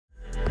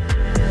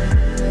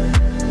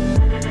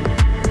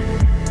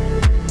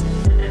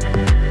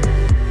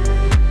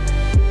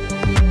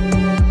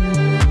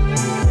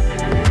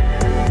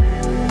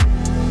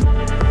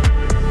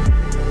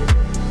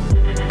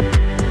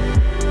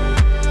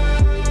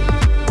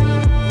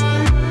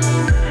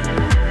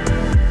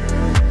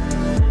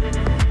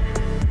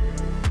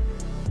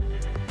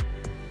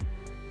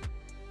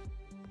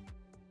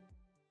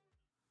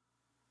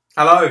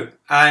Hello,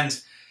 and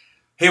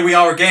here we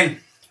are again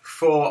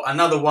for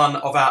another one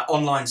of our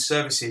online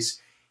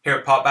services here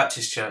at Park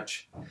Baptist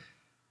Church.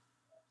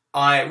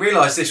 I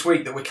realised this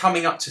week that we're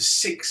coming up to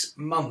 6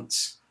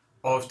 months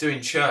of doing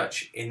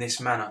church in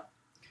this manner,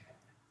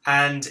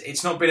 and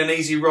it's not been an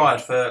easy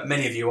ride for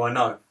many of you, I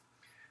know.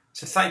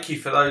 So thank you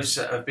for those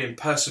that have been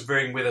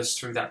persevering with us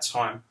through that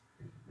time,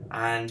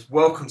 and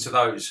welcome to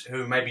those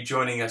who may be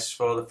joining us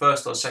for the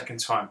first or second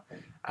time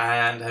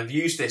and have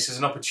used this as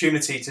an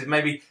opportunity to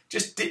maybe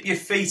just dip your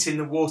feet in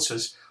the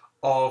waters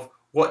of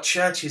what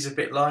church is a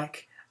bit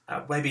like,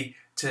 maybe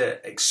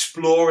to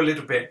explore a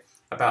little bit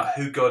about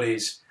who God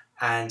is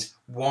and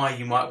why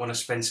you might want to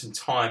spend some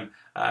time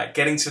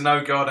getting to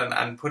know God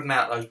and putting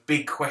out those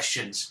big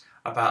questions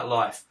about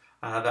life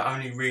that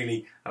only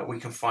really we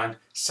can find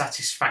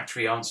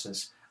satisfactory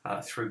answers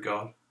through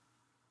God.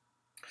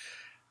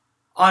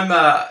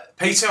 I'm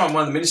Peter, I'm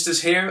one of the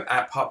ministers here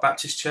at Park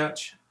Baptist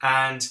Church,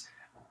 and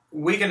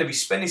we're going to be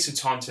spending some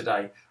time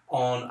today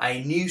on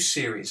a new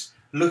series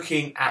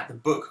looking at the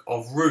book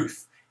of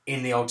Ruth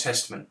in the Old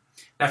Testament.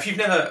 Now, if you've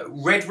never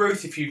read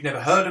Ruth, if you've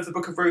never heard of the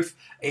book of Ruth,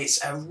 it's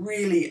a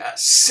really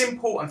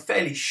simple and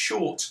fairly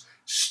short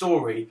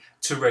story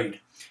to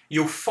read.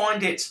 You'll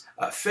find it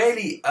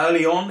fairly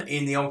early on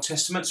in the Old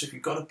Testament, so if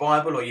you've got a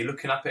Bible or you're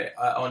looking up it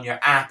on your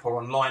app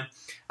or online,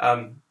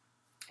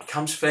 it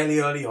comes fairly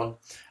early on.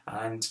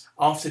 And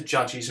after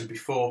Judges and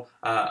before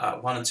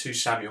 1 and 2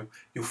 Samuel,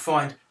 you'll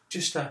find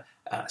just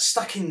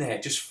stuck in there,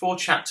 just 4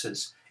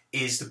 chapters,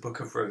 is the book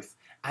of Ruth.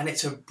 And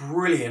it's a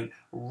brilliant,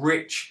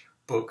 rich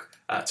book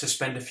to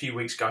spend a few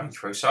weeks going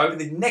through. So over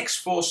the next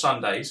 4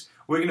 Sundays,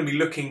 we're going to be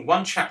looking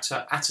one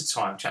chapter at a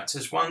time,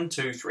 chapters 1,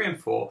 2, 3 and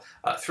 4,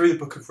 through the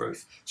book of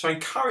Ruth. So I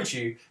encourage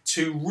you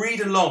to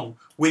read along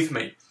with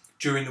me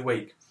during the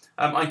week.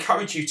 I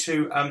encourage you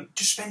to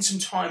just spend some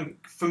time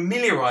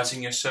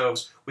familiarising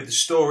yourselves with the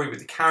story, with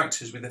the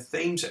characters, with the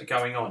themes that are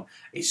going on.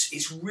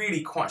 It's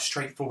really quite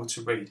straightforward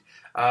to read.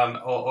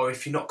 Or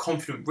if you're not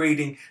confident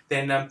reading,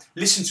 then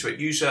listen to it.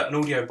 Use an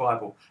audio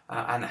Bible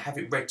and have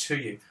it read to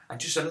you. And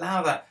just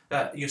allow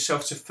that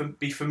yourself to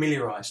be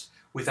familiarised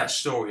with that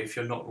story if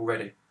you're not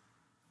already.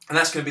 And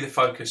that's going to be the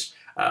focus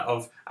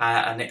of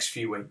our next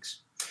few weeks.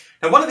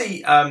 Now, one of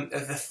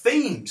the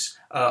themes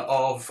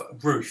of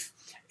Ruth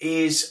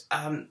is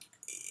a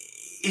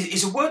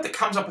word that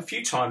comes up a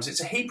few times. It's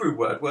a Hebrew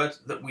word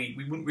that we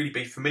wouldn't really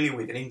be familiar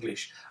with in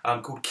English,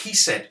 called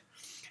chesed.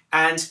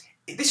 And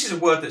this is a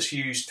word that's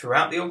used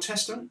throughout the Old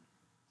Testament,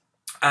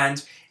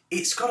 and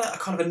it's got a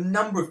kind of a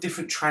number of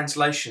different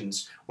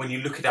translations when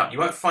you look it up. You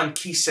won't find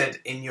chesed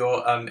in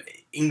your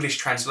English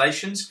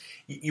translations.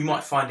 You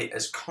might find it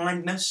as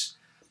kindness,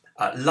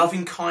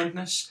 loving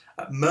kindness,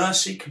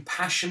 mercy,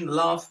 compassion,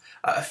 love.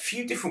 A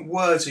few different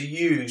words are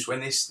used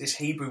when this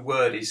Hebrew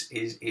word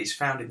is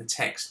found in the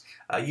text,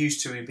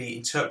 used to be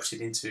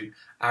interpreted into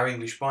our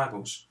English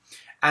Bibles.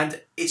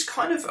 And it's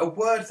kind of a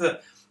word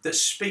that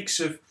speaks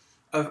of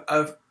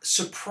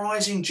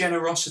surprising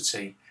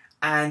generosity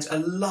and a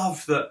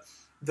love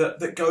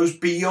that goes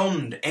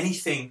beyond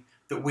anything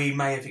that we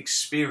may have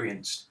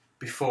experienced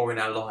before in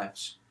our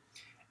lives.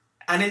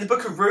 And in the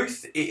book of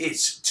Ruth,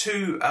 it's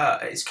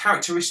the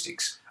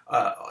characteristics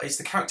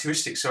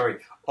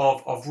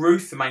of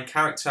Ruth, the main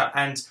character,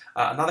 and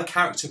another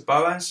character,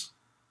 Boaz.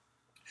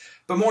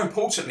 But more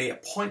importantly,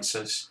 it points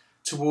us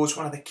towards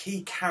one of the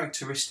key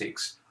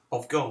characteristics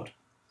of God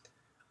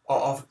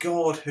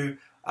who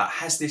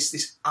has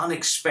this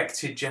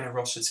unexpected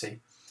generosity,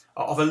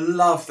 of a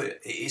love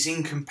that is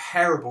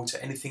incomparable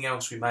to anything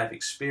else we may have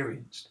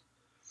experienced.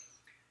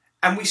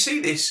 And we see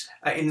this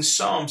in the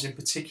Psalms in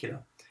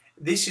particular.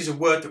 This is a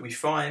word that we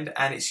find,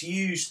 and it's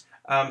used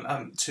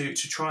to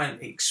try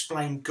and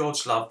explain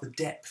God's love, the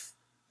depth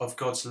of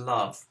God's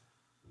love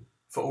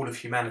for all of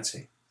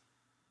humanity.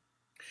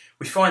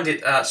 We find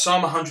it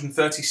Psalm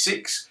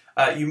 136.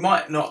 You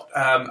might not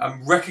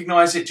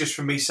recognise it just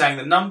from me saying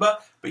the number,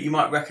 but you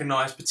might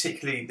recognise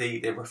particularly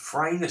the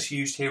refrain that's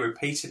used here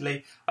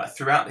repeatedly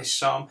throughout this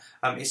psalm.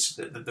 It's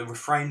the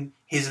refrain,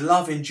 "His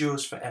love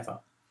endures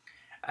forever."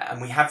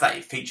 And we have that.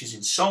 It features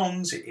in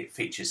songs, it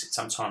features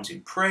sometimes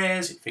in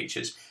prayers, it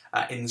features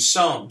in the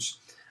Psalms.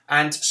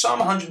 And Psalm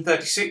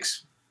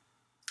 136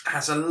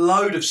 has a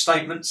load of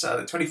statements,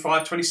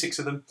 25, 26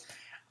 of them,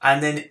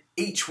 and then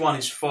each one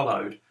is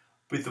followed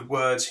with the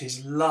words,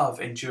 "His love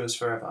endures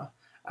forever."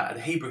 The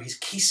Hebrew, "His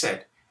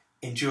chesed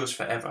endures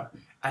forever."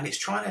 And it's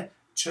trying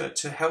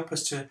to help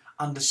us to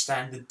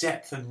understand the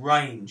depth and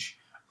range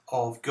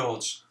of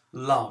God's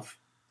love.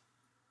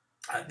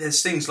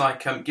 There's things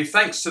like, "Give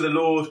thanks to the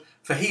Lord,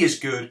 for He is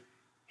good,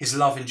 His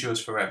love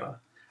endures forever."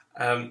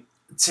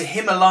 To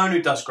Him alone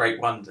who does great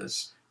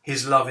wonders,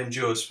 His love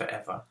endures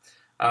forever.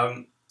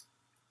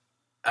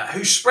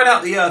 Who spread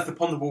out the earth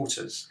upon the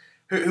waters,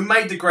 who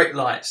made the great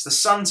lights, the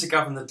sun to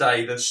govern the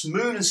day, the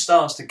moon and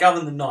stars to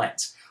govern the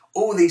night.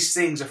 All these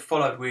things are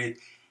followed with,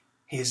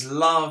 "His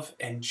love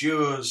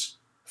endures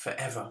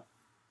forever."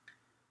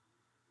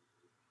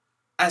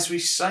 As we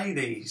say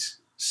these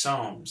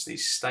psalms,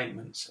 these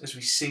statements, as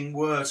we sing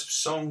words of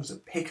songs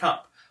that pick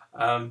up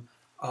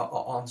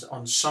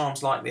on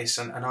psalms like this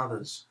and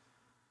others,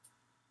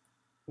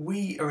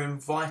 we are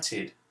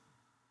invited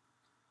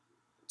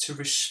to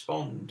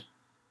respond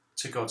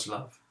to God's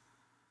love,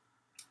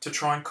 to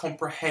try and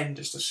comprehend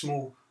just a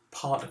small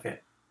part of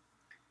it.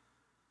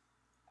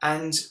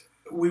 And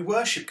we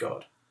worship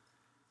God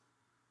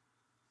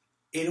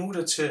in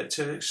order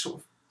to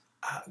sort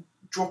of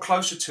draw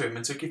closer to Him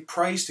and to give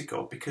praise to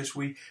God, because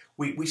we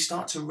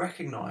start to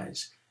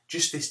recognise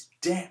just this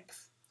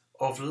depth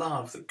of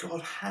love that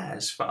God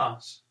has for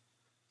us.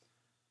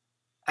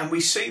 And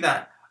we see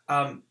that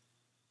in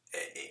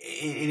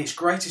its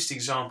greatest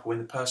example in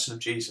the person of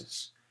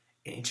Jesus,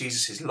 in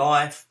Jesus'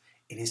 life,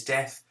 in His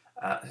death,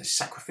 His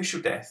sacrificial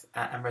death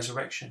and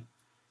resurrection,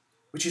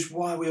 which is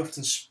why we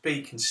often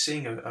speak and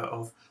sing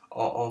of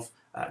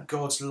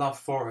God's love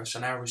for us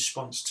and our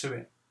response to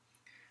it.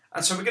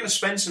 And so we're going to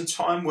spend some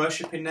time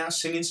worshipping now,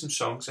 singing some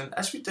songs, and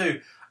as we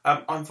do,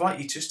 I invite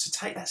you just to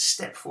take that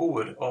step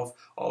forward of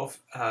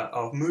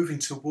moving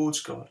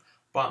towards God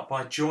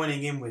by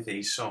joining in with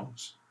these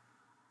songs,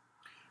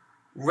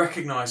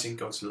 recognising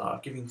God's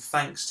love, giving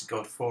thanks to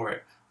God for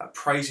it,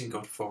 praising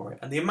God for it.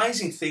 And the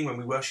amazing thing when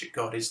we worship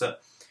God is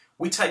that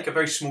we take a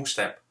very small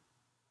step,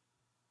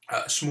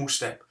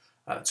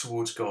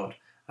 towards God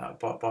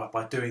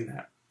by doing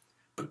that.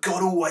 But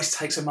God always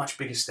takes a much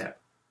bigger step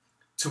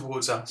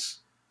towards us.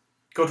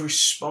 God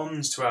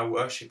responds to our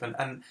worship,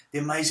 and the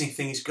amazing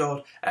thing is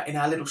God, in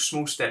our little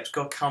small steps,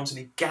 God comes and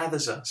He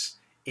gathers us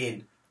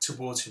in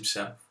towards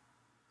Himself.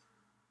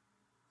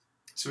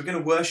 So we're going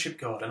to worship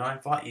God, and I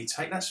invite you to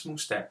take that small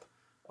step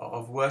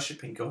of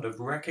worshipping God, of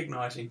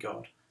recognising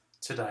God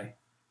today.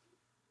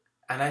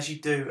 And as you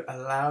do,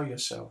 allow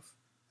yourself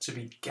to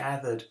be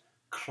gathered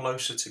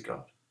closer to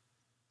God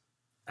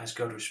as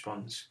God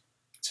responds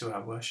to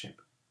our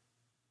worship.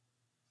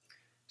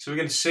 So we're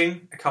going to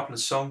sing a couple of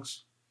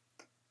songs,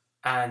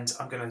 and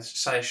I'm going to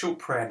say a short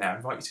prayer now. I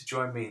invite you to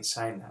join me in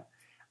saying that,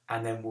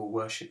 and then we'll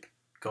worship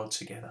God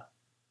together.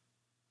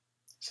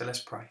 So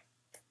let's pray.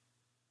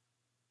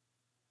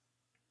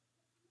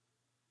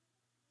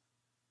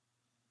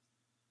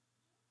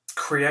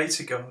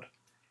 Creator God,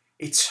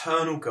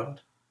 eternal God,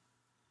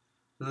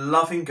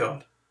 loving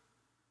God,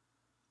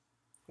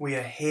 we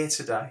are here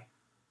today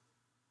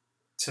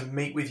to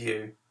meet with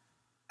you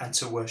and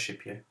to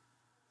worship you.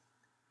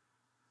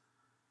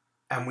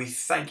 And we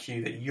thank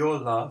you that your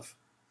love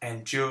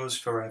endures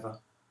forever.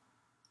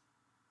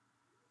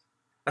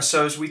 And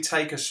so as we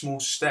take a small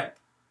step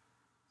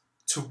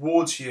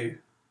towards you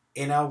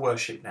in our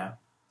worship now,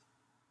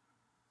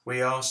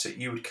 we ask that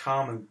you would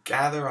come and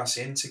gather us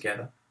in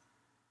together,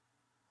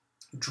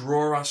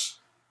 draw us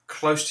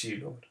close to you,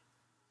 Lord,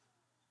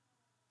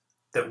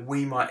 that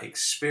we might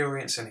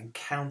experience and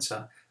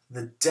encounter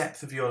the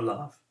depth of your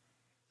love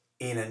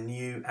in a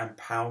new and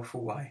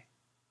powerful way,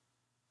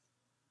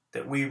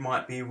 that we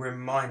might be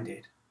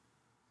reminded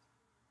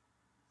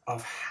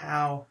of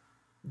how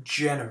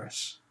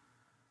generous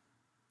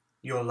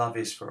your love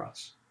is for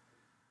us.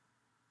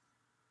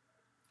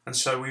 And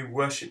so we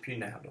worship you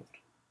now, Lord.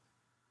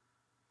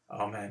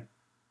 Amen.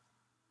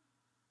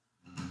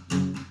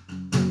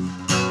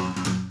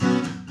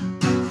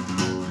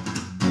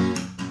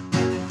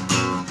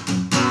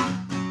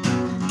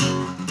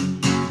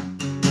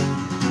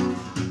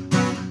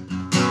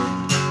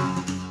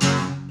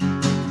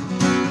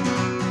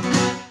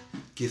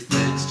 Give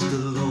thanks to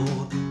the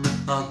Lord,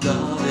 our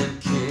God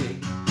and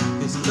King.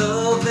 His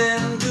love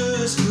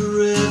endures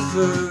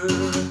forever.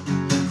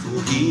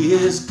 For He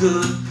is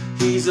good,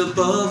 He's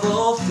above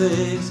all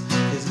things.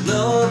 His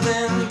love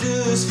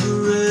endures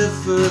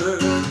forever.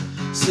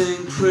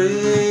 Sing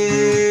praise,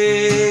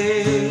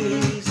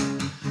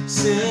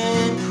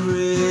 sing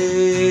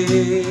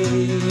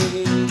praise.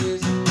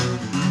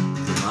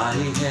 The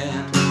mighty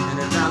hand and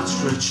an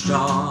outstretched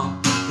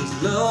arm. His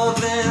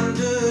love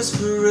endures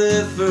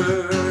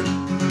forever.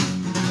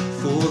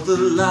 For the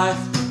life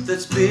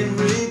that's been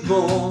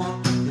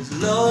reborn, His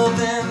love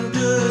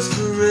endures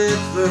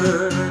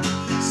forever.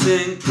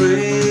 Sing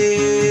praise,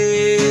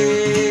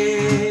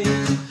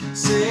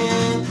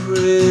 sing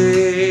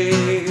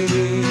praise,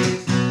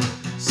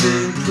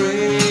 sing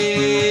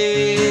praise,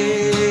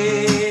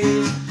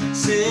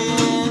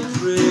 sing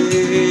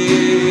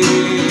praise.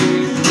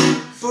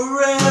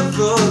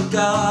 Forever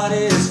God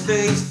is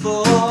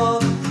faithful,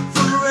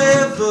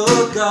 forever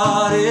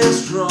God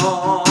is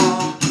strong.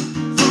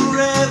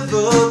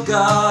 Forever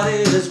God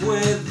is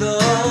with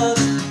us,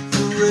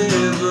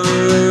 forever.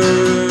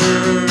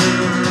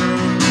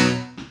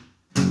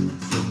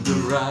 From the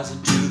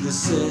rising to the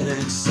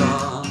setting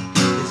sun,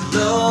 His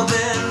love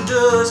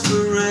endures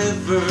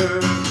forever.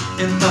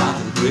 And by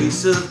the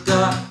grace of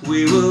God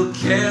we will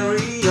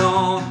carry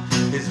on.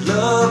 His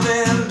love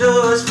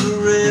endures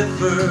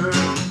forever.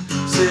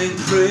 Sing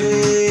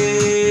praise,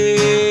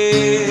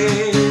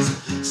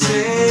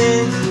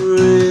 sing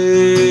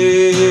praise,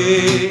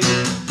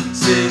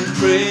 sing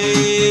praise,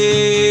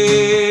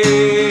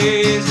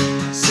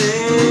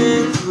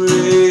 sing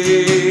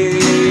praise.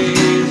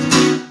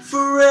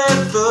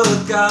 Forever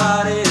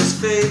God is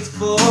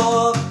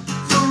faithful,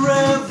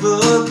 forever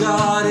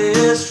God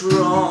is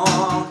strong.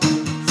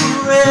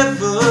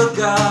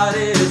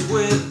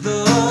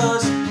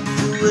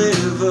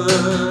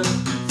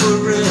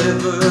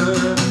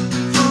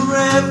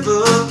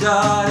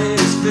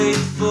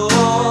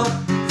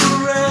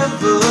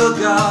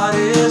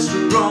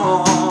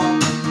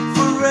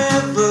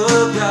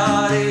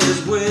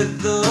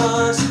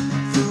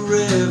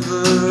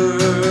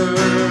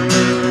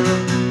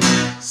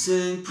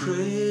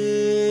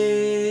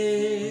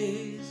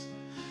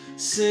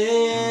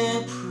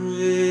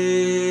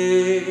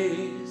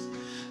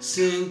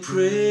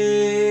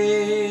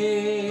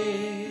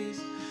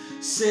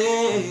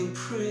 sing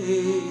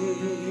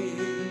praise,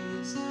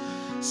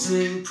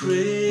 sing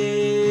praise,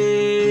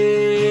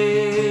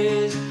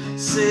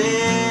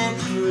 sing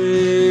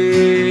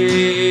praise,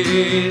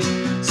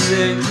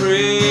 sing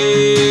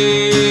praise,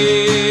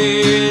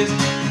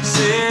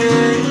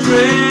 sing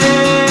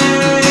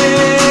praise.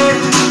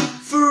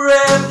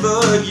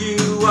 Forever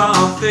you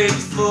are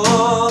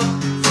faithful,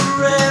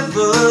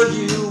 forever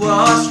you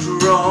are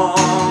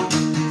strong,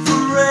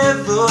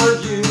 forever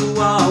you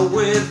are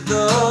with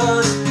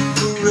us,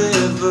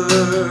 forever,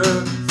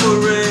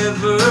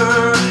 forever,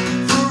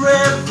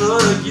 forever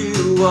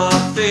you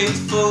are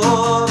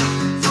faithful,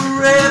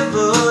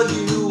 forever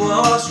you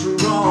are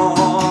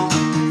strong,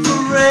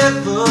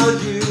 forever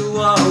you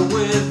are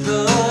with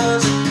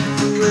us,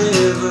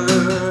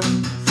 forever,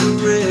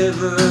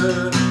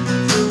 forever,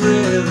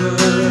 forever,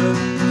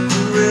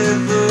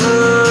 forever.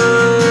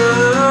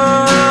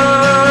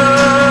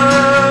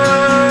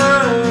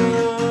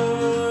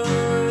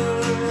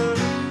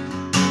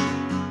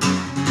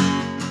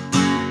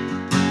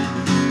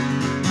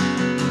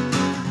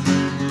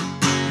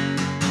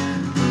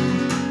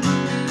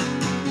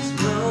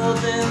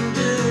 Love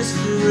endures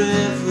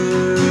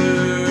forever.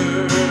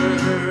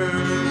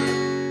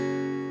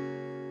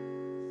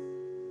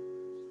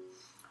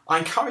 I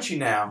encourage you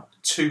now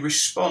to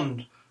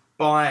respond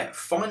by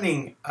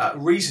finding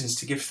reasons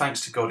to give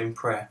thanks to God in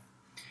prayer.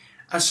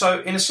 And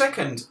so in a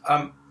second,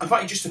 I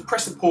invite you just to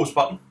press the pause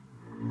button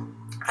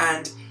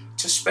and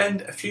to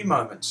spend a few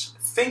moments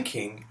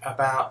thinking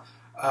about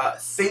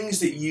things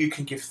that you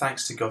can give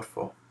thanks to God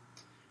for.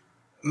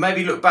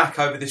 Maybe look back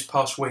over this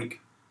past week.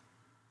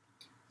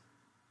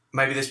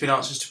 Maybe there's been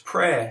answers to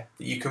prayer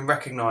that you can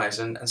recognise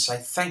and say,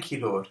 thank you,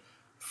 Lord,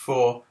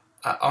 for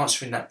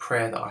answering that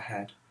prayer that I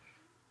had.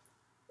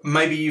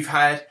 Maybe you've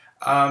had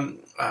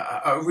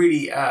a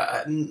really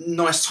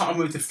nice time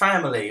with the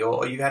family,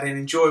 or you've had an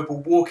enjoyable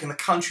walk in the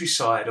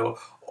countryside,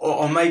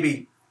 or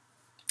maybe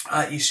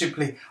you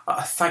simply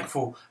are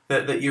thankful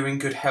that you're in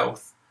good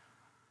health,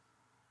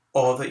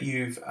 or that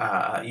you've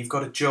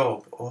got a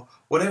job, or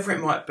whatever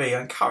it might be.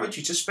 I encourage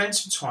you to spend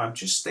some time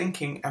just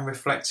thinking and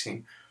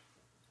reflecting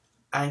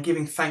and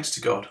giving thanks to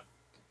God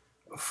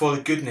for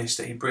the goodness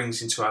that He brings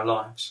into our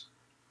lives.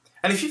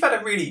 And if you've had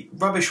a really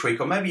rubbish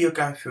week, or maybe you're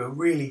going through a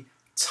really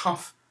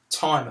tough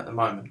time at the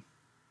moment,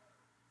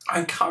 I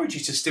encourage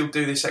you to still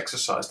do this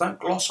exercise. Don't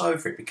gloss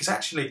over it, because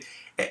actually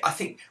I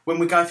think when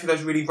we're going through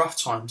those really rough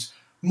times,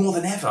 more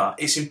than ever,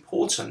 it's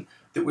important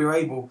that we're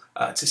able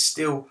to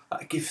still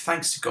give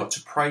thanks to God,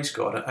 to praise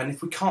God. And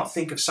if we can't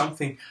think of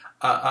something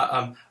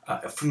from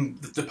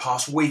the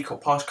past week or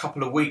past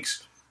couple of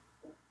weeks,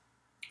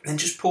 then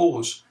just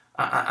pause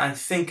and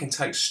think and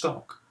take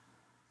stock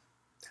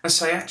and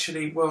say,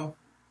 actually, well,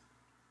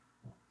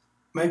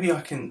 maybe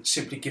I can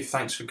simply give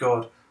thanks for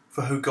God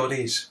for who God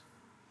is,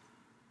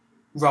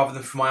 rather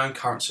than for my own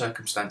current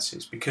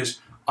circumstances, because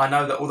I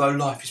know that although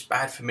life is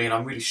bad for me and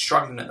I'm really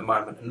struggling at the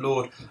moment, and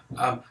Lord,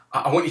 I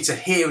want you to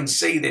hear and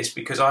see this,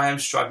 because I am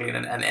struggling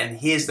and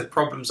here's the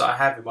problems I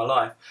have in my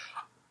life.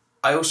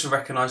 I also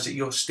recognise that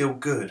you're still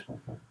good,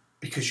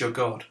 because you're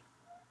God.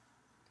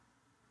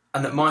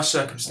 And that my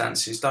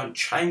circumstances don't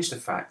change the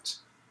fact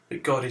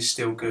that God is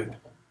still good,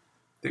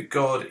 that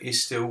God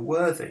is still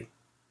worthy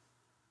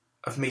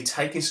of me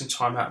taking some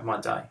time out of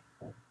my day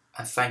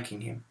and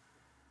thanking Him.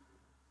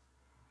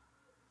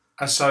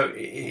 And so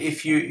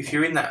if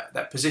you're in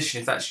that position,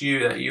 if that's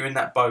you, that you're in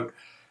that boat,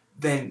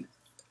 then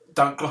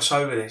don't gloss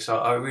over this.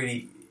 I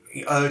really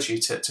urge you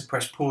to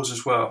press pause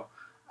as well,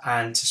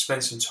 and to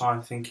spend some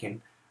time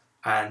thinking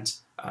and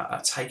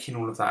taking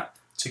all of that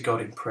to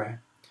God in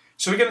prayer.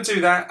 So we're going to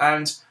do that,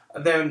 and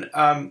then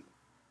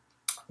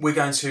we're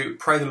going to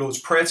pray the Lord's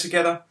Prayer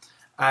together.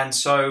 And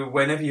so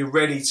whenever you're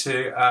ready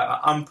to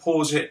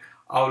unpause it,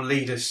 I'll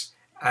lead us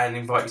and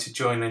invite you to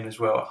join in as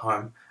well at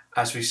home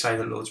as we say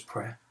the Lord's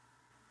Prayer.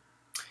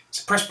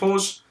 So press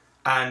pause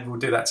and we'll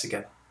do that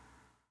together.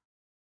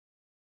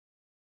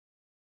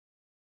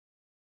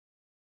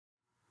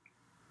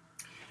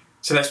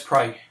 So let's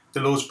pray the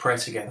Lord's Prayer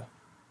together.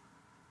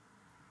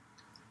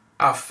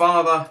 Our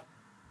Father,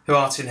 who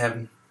art in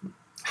heaven,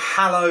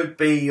 hallowed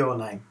be your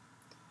name.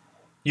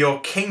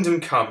 Your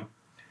kingdom come,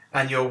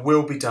 and your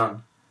will be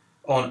done,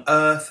 on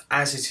earth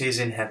as it is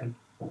in heaven.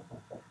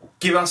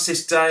 Give us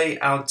this day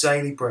our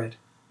daily bread,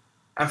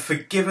 and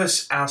forgive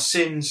us our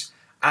sins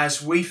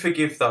as we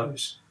forgive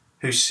those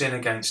who sin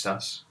against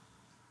us.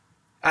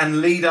 And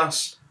lead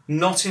us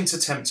not into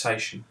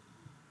temptation,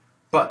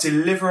 but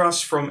deliver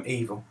us from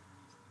evil.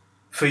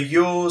 For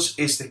yours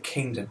is the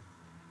kingdom,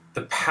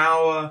 the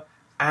power,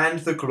 and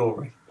the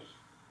glory,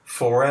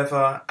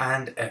 forever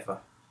and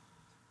ever.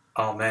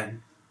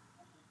 Amen.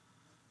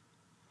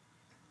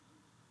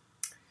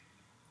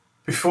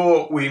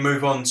 Before we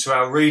move on to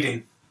our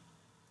reading,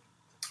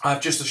 I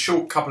have just a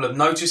short couple of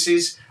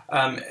notices,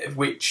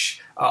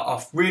 which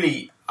are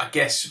really, I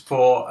guess,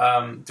 for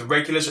the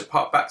regulars at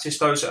Park Baptist,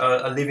 those that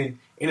are living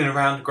in and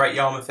around the Great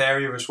Yarmouth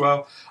area as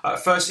well.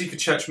 Firstly, for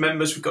church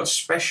members, we've got a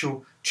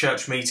special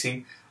church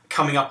meeting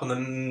coming up on the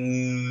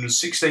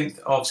 16th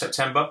of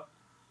September.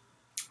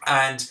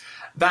 And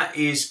that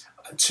is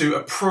to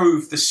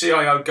approve the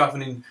CIO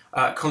governing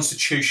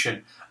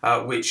constitution,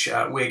 which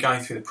we're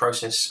going through the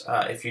process.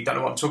 If you don't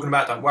know what I'm talking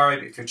about, don't worry,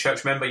 but if you're a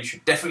church member, you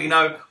should definitely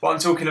know what I'm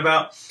talking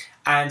about.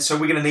 And so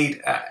we're going to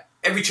need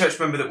every church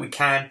member that we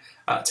can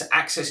to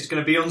access. It's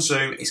going to be on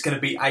Zoom. It's going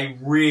to be a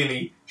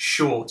really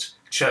short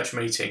church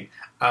meeting,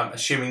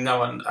 assuming no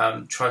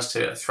one tries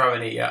to throw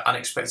any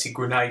unexpected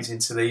grenades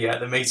into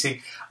the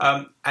meeting.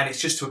 And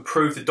it's just to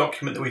approve the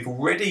document that we've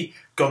already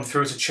gone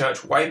through as a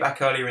church way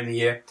back earlier in the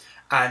year.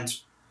 And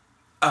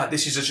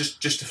this is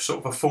just a sort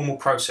of a formal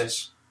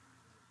process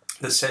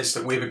that says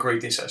that we've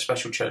agreed this at a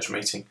special church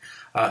meeting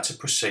to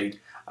proceed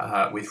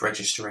with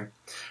registering.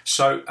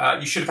 So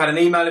you should have had an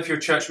email if you're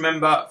a church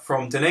member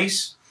from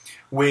Denise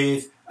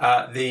with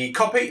the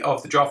copy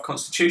of the draft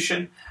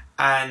constitution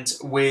and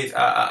with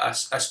a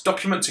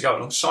document to go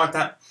alongside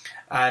that.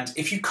 And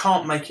if you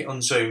can't make it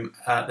on Zoom,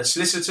 the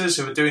solicitors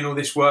who are doing all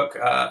this work,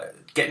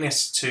 getting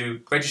us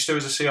to register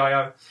as a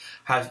CIO,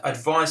 have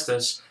advised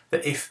us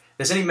that if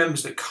there's any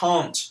members that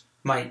can't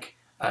make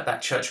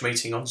that church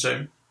meeting on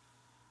Zoom,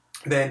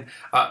 then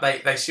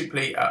they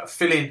simply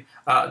fill in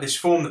this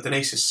form that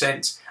Denise has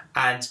sent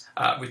and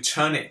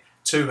return it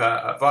to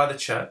her via the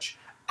church,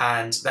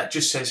 and that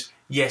just says,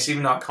 yes,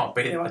 even though I can't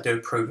be there, I do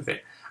approve of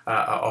it,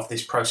 of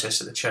this process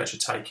that the church are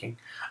taking.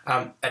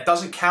 It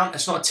doesn't count.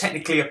 It's not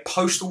technically a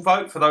postal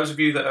vote for those of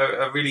you that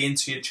are really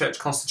into your church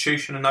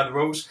constitution and know the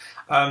rules,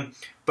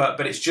 but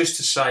it's just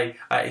to say,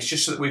 it's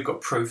just so that we've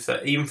got proof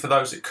that even for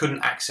those that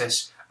couldn't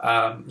access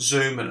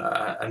Zoom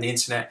and the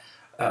internet,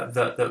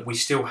 that we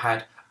still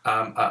had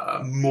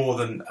more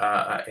than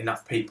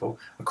enough people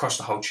across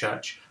the whole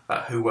church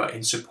who were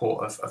in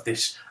support of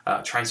this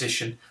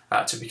transition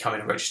to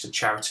becoming a registered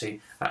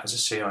charity as a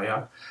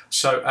CIO.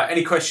 So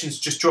any questions,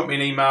 just drop me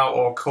an email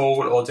or a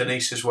call, or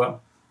Denise as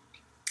well.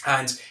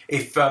 And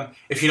if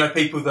you know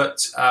people that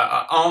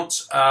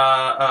aren't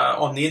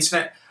on the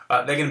internet,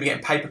 they're going to be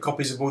getting paper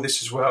copies of all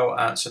this as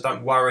well. So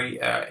don't worry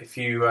if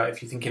you're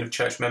thinking of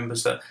church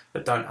members that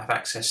don't have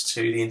access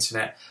to the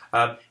internet.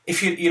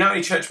 If you know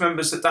any church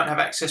members that don't have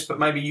access, but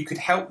maybe you could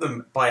help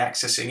them by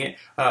accessing it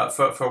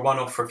for a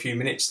one-off for a few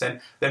minutes, then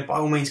by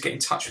all means get in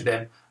touch with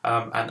them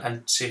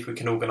and see if we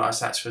can organise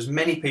that so as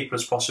many people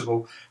as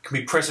possible can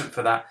be present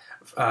for that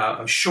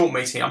a short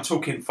meeting. I'm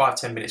talking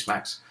 5-10 minutes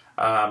max.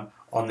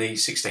 On the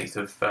 16th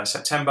of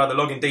September. The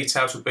login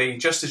details will be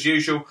just as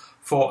usual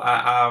for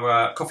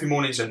our coffee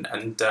mornings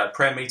and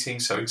prayer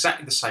meetings, so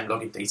exactly the same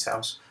login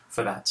details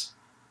for that.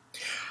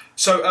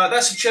 So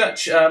that's a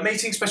church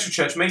meeting, special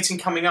church meeting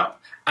coming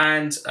up,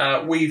 and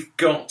we've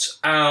got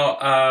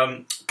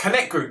our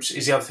Connect groups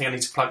is the other thing I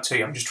need to plug to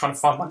you. I'm just trying to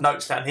find my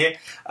notes down here.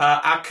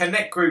 Our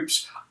Connect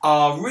groups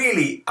are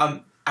really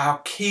our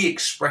key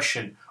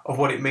expression of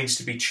what it means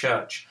to be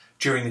church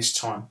during this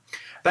time.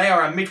 They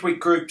are our midweek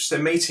groups.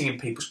 They're meeting in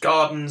people's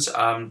gardens.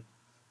 Some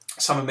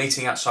are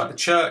meeting outside the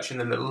church in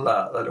the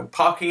little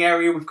parking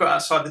area we've got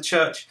outside the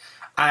church.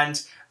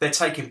 And they're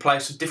taking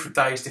place on different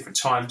days, different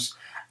times.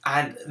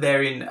 And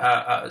they're in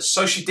a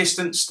socially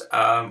distanced,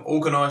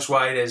 organised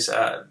way. There's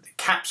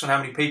caps on how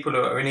many people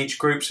are in each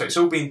group. So it's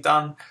all being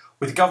done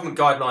with government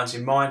guidelines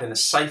in mind and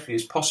as safely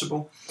as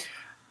possible.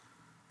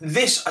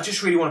 This, I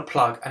just really want to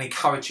plug and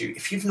encourage you.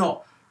 If you've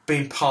not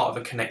been part of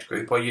a Connect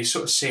group, or you're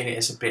sort of seeing it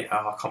as a bit,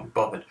 I can't be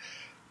bothered.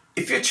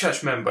 If you're a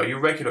church member,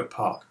 you're regular at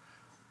Park,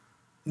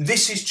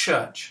 this is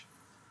church.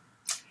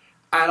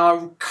 And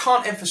I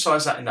can't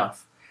emphasise that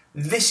enough.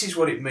 This is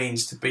what it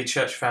means to be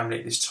church family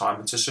at this time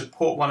and to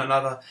support one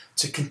another,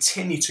 to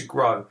continue to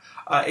grow.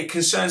 It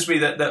concerns me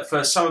that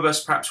for some of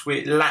us, perhaps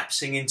we're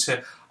lapsing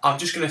into, I'm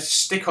just going to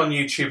stick on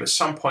YouTube at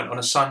some point on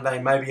a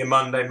Sunday, maybe a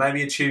Monday,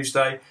 maybe a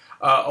Tuesday,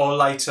 or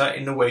later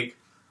in the week,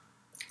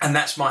 and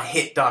that's my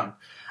hit done.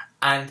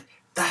 And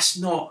that's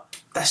not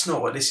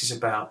what this is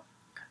about.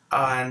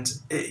 And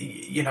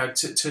you know,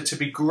 to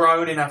be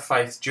grown in our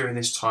faith during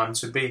this time,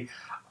 to be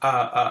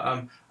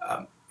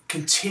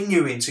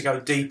continuing to go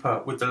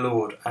deeper with the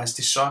Lord as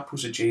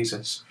disciples of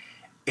Jesus,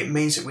 it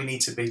means that we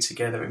need to be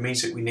together. It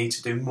means that we need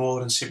to do more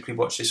than simply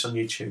watch this on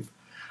YouTube.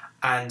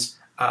 And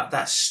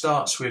that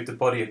starts with the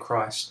body of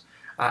Christ.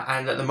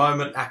 And at the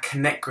moment, our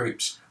Connect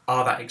groups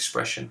are that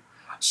expression.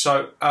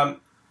 So,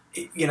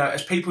 you know,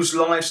 as people's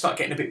lives start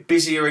getting a bit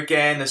busier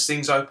again, as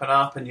things open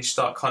up and you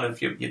start kind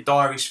of, your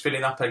diaries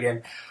filling up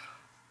again,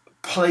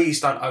 please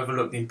don't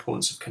overlook the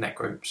importance of Connect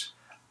groups.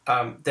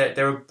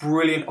 They're a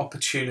brilliant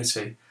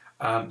opportunity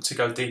to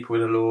go deeper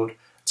with the Lord,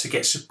 to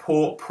get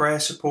support, prayer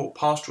support,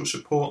 pastoral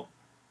support,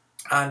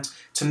 and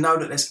to know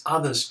that there's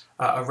others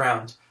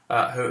around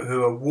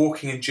who are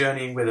walking and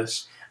journeying with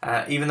us.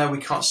 Even though we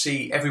can't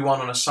see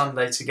everyone on a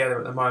Sunday together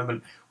at the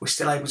moment, we're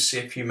still able to see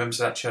a few members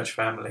of that church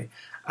family.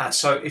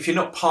 So if you're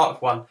not part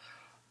of one,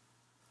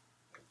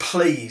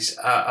 please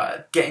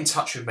get in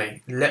touch with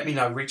me. Let me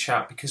know, reach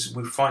out, because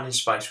we're finding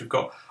space. We've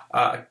got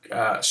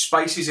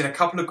spaces in a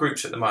couple of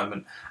groups at the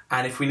moment,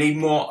 and if we need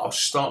more, I'll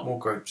start more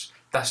groups.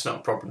 That's not a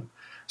problem.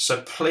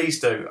 So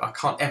please do, I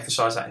can't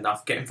emphasise that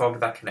enough, get involved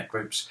with that Connect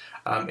groups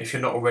if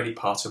you're not already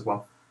part of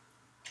one.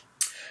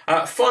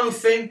 Final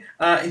thing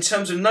in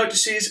terms of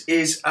notices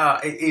is a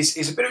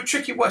bit of a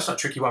tricky one. It's not a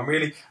tricky one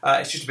really.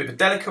 It's just a bit of a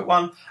delicate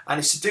one, and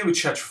it's to do with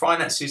church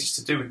finances. It's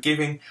to do with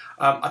giving.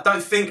 I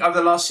don't think over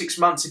the last 6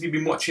 months, if you've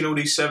been watching all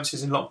these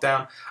services in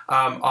lockdown,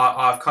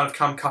 I've kind of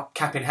come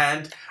cap in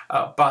hand.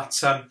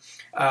 But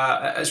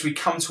as we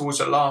come towards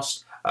the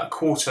last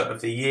quarter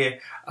of the year,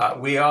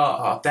 we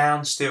are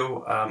down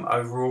still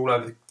overall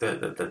over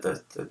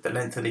the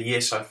length of the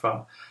year so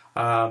far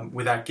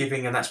with our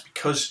giving, and that's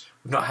because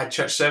we've not had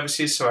church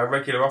services, so our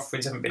regular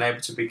offerings haven't been able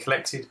to be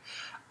collected.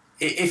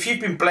 If you've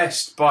been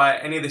blessed by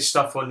any of this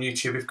stuff on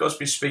YouTube, if God's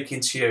been speaking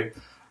to you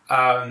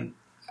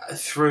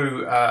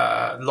through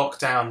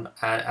lockdown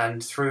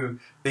and through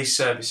these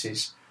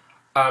services,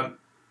 I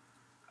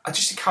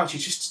just encourage you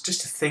just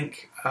to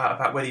think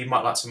about whether you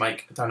might like to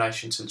make a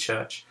donation to the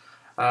church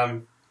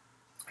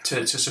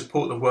to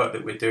support the work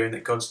that we're doing,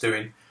 that God's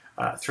doing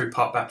through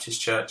Park Baptist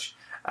Church.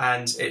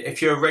 And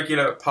if you're a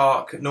regular at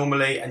Park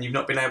normally and you've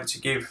not been able to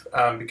give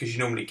because you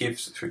normally give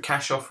through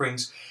cash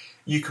offerings,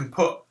 you can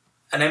put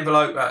an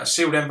envelope, a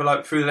sealed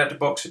envelope, through the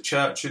letterbox at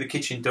church, through the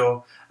kitchen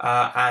door,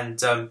 and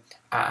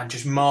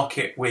just mark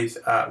it with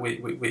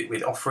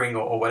offering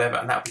or whatever,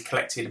 and that'll be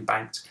collected and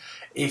banked.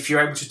 If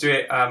you're able to do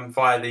it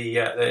via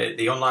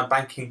the online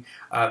banking,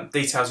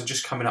 details are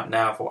just coming up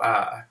now for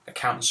our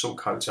account and sort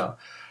codes are.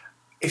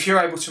 If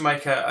you're able to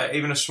make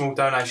even a small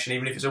donation,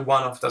 even if it's a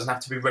one-off, doesn't have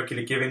to be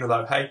regular giving,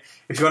 although, hey,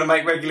 if you want to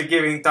make regular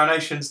giving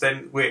donations,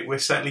 then we're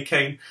certainly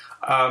keen.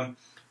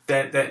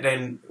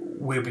 Then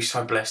we'll be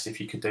so blessed if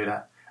you could do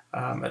that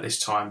at this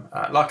time.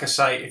 Like I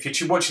say,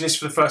 if you're watching this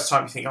for the first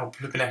time, you think, oh,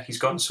 flipping heck, he's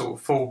gone sort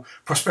of full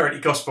prosperity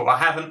gospel. I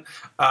haven't.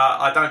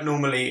 I don't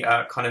normally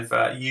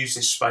use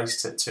this space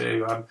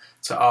to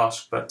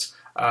ask, but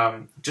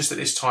just at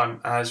this time,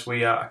 as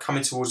we are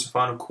coming towards the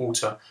final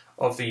quarter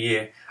of the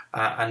year,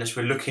 and as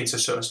we're looking to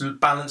sort of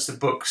balance the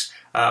books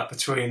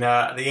between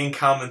the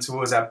income and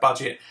towards our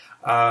budget,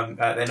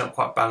 they're not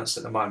quite balanced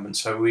at the moment.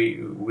 So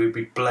we'd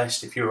be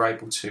blessed if you're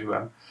able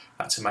to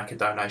make a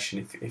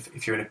donation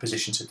if you're in a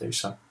position to do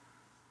so.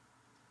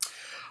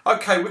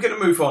 Okay, we're going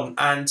to move on,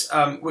 and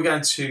we're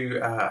going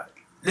to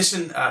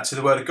listen to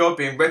the Word of God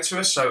being read to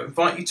us. So I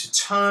invite you to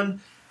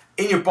turn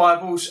in your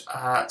Bibles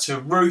to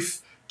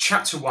Ruth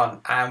chapter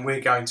 1, and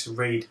we're going to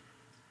read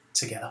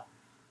together.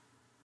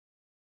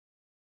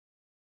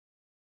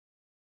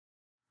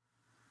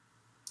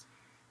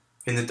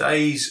 In the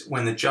days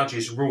when the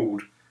judges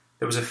ruled,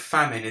 there was a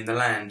famine in the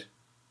land,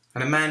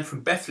 and a man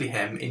from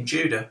Bethlehem in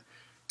Judah,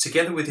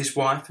 together with his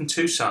wife and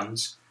 2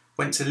 sons,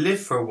 went to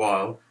live for a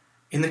while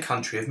in the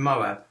country of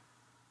Moab.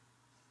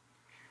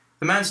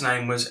 The man's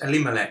name was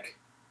Elimelech,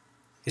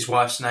 his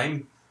wife's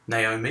name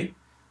Naomi,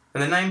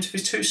 and the names of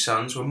his 2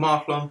 sons were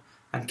Mahlon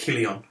and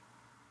Chilion.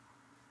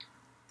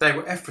 They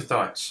were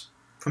Ephrathites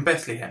from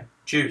Bethlehem,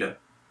 Judah,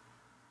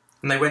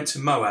 and they went to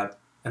Moab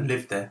and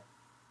lived there.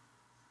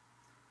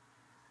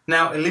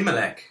 Now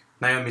Elimelech,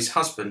 Naomi's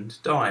husband,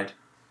 died,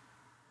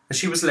 and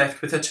she was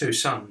left with her 2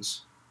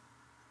 sons.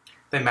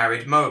 They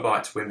married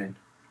Moabite women,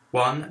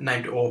 one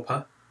named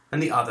Orpah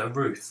and the other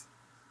Ruth.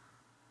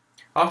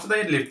 After they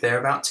had lived there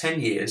about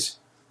 10 years,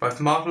 both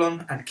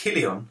Mahlon and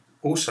Chilion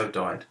also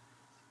died,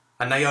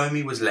 and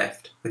Naomi was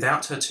left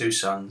without her 2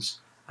 sons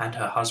and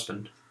her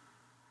husband.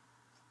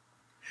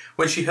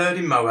 When she heard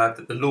in Moab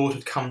that the Lord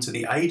had come to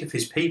the aid of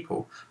his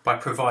people by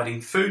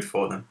providing food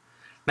for them,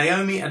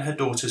 Naomi and her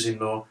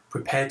daughters-in-law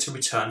prepared to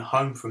return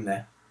home from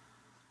there.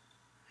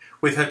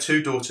 With her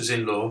 2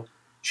 daughters-in-law,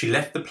 she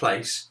left the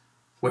place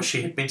where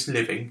she had been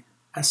living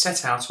and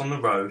set out on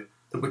the road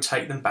that would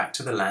take them back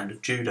to the land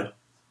of Judah.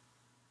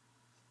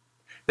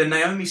 Then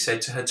Naomi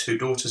said to her 2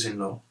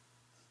 daughters-in-law,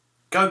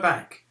 "Go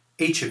back,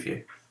 each of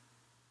you,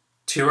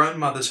 to your own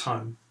mother's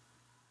home.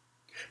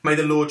 May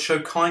the Lord show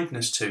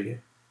kindness to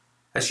you,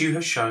 as you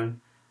have shown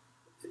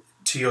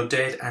to your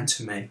dead and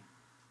to me.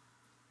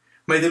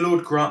 May the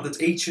Lord grant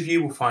that each of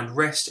you will find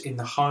rest in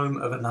the home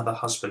of another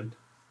husband."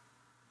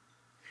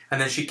 And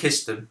then she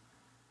kissed them,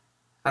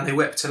 and they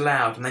wept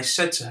aloud, and they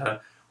said to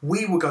her,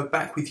 "We will go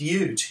back with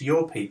you to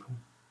your people."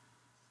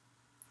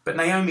 But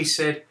Naomi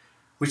said,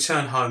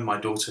 "Return home, my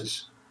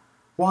daughters.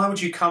 Why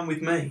would you come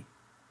with me?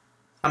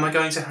 Am I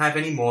going to have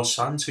any more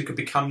sons who could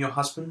become your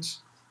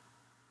husbands?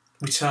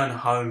 Return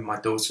home, my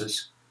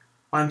daughters.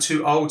 I am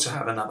too old to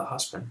have another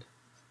husband.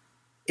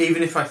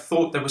 Even if I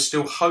thought there was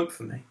still hope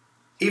for me,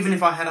 even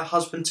if I had a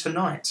husband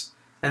tonight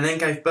and then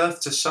gave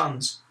birth to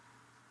sons,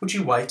 would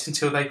you wait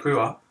until they grew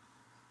up?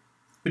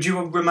 Would you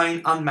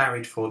remain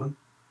unmarried for them?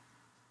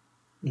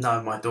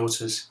 No, my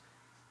daughters,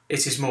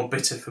 it is more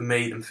bitter for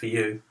me than for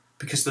you,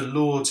 because the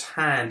Lord's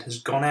hand has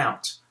gone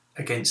out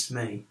against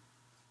me."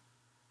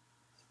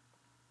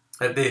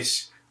 At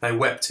this they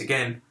wept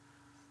again,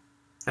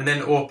 and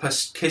then Orpah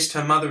kissed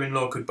her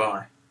mother-in-law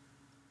goodbye,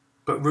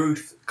 but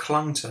Ruth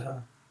clung to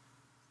her.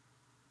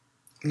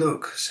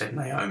 "Look," said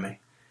Naomi,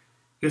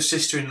 "your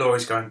sister-in-law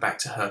is going back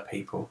to her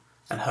people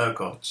and her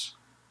gods.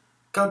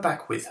 Go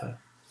back with her."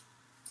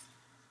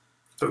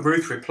 But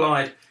Ruth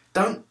replied,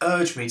 "Don't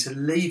urge me to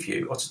leave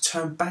you or to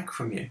turn back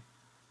from you.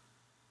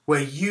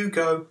 Where you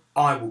go,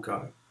 I will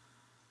go.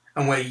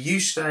 And where you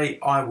stay,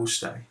 I will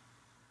stay.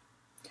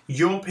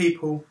 Your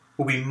people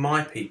will be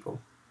my people,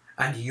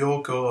 and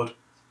your God,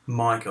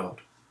 my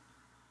God.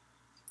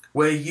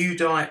 Where you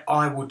die,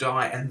 I will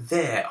die, and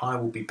there I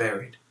will be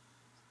buried.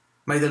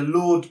 May the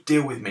Lord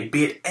deal with me,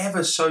 be it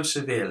ever so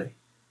severely,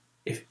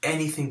 if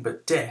anything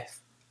but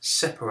death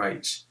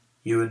separates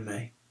you and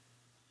me.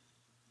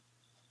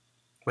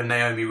 When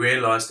Naomi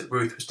realised that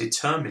Ruth was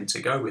determined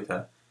to go with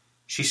her,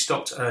 she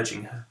stopped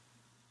urging her.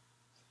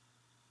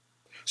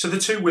 So the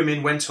two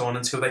women went on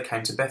until they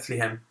came to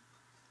Bethlehem.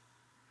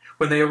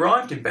 When they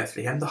arrived in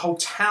Bethlehem, the whole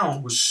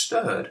town was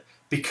stirred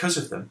because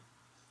of them.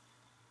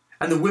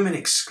 And the women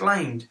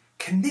exclaimed,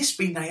 "Can this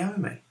be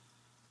Naomi?"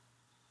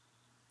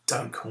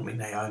 "Don't call me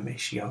Naomi,"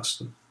 she asked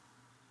them.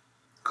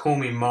 "Call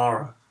me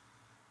Mara,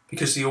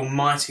 because the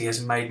Almighty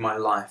has made my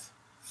life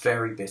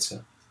very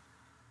bitter.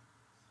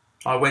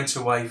 I went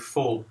away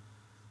full,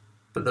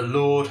 but the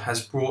Lord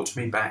has brought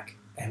me back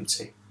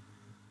empty.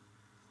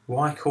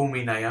 Why call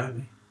me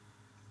Naomi?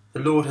 The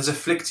Lord has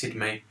afflicted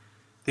me.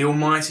 The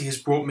Almighty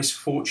has brought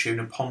misfortune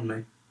upon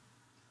me."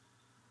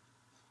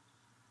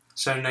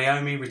 So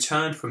Naomi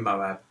returned from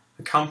Moab,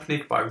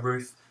 accompanied by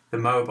Ruth the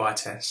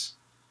Moabitess,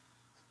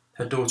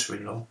 her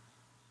daughter-in-law,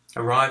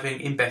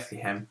 arriving in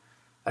Bethlehem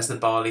as the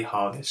barley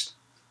harvest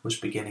was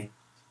beginning.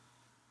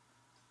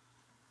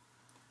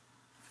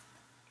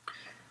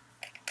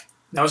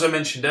 Now, as I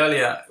mentioned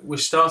earlier, we're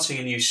starting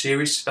a new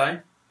series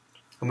today,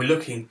 and we're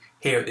looking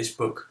here at this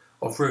book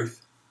of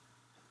Ruth.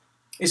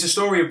 It's a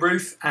story of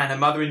Ruth and her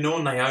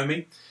mother-in-law,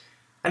 Naomi,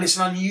 and it's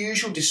an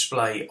unusual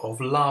display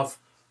of love,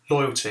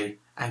 loyalty,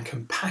 and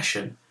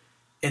compassion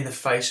in the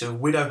face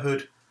of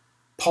widowhood,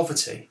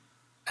 poverty,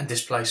 and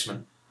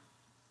displacement.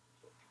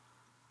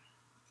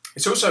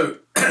 It's also,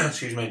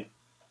 a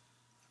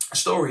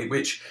story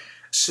which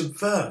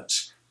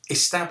subverts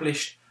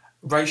established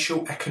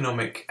racial,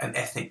 economic, and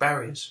ethnic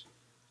barriers.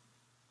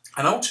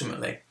 And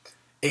ultimately,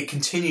 it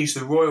continues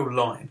the royal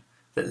line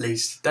that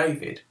leads to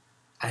David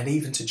and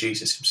even to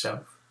Jesus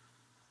himself.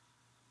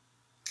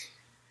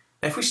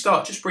 Now, if we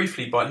start just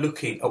briefly by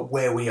looking at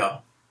where we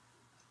are,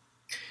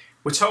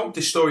 we're told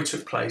this story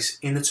took place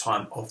in the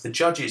time of the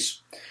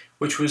Judges,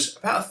 which was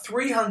about a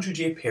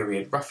 300-year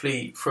period,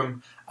 roughly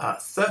from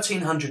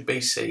 1300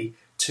 BC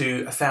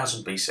to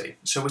 1000 BC.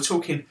 So we're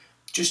talking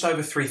just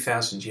over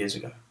 3,000 years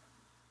ago.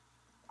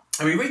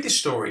 And we read this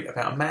story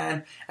about a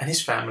man and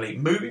his family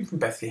moving from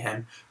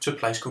Bethlehem to a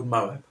place called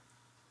Moab.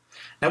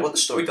 Now, what the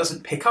story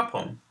doesn't pick up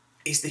on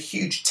is the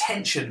huge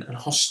tension and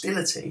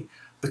hostility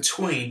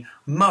between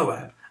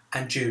Moab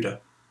and Judah.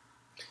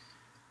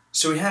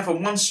 So we have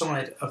on one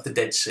side of the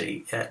Dead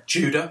Sea,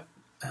 Judah,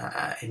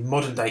 in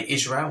modern-day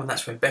Israel, and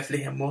that's where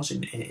Bethlehem was,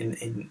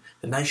 in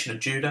the nation of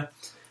Judah.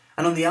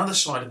 And on the other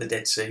side of the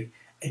Dead Sea,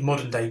 in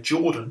modern-day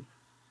Jordan,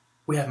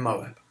 we have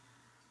Moab.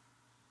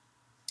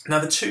 Now,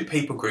 the two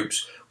people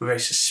groups were very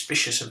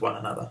suspicious of one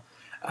another.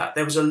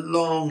 There was a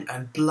long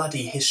and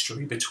bloody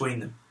history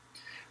between them.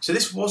 So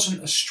this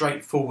wasn't a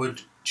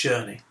straightforward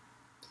journey.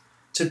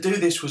 To do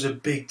this was a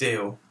big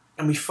deal,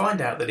 and we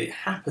find out that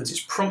it's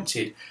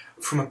prompted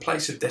from a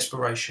place of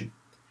desperation,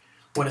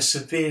 when a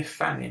severe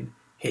famine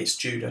hits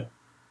Judah.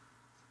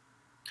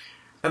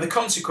 Now, the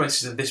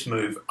consequences of this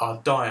move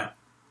are dire,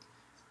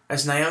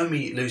 as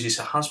Naomi loses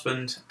her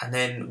husband, and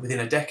then within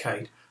a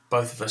decade,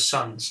 both of her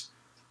sons,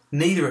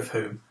 neither of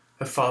whom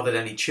have fathered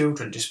any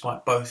children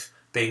despite both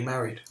being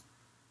married.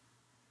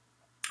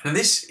 And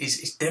this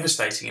is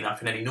devastating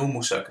enough in any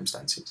normal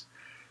circumstances.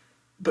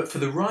 But for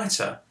the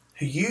writer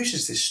who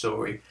uses this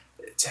story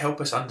to help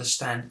us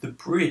understand the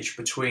bridge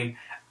between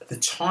the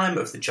time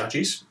of the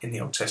Judges in the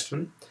Old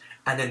Testament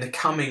and then the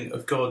coming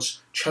of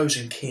God's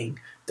chosen king,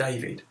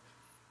 David,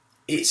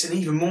 it's an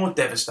even more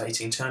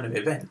devastating turn of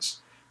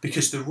events,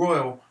 because the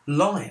royal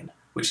line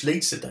which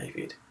leads to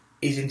David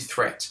is in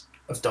threat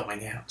of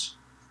dying out.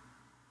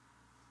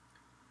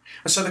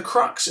 And so the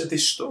crux of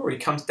this story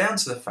comes down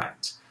to the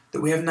fact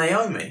that we have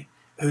Naomi,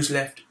 who's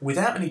left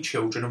without any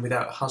children and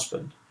without a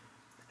husband,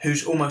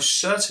 who's almost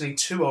certainly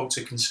too old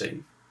to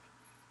conceive.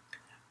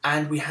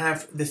 And we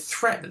have the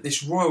threat that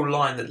this royal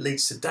line that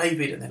leads to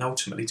David and then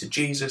ultimately to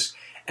Jesus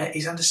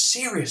is under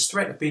serious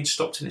threat of being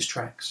stopped in its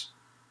tracks.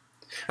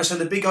 And so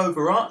the big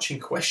overarching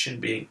question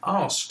being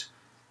asked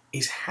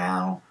is,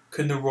 how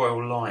can the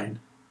royal line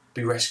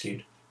be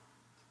rescued?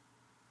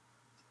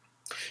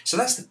 So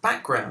that's the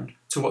background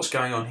to what's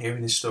going on here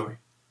in this story.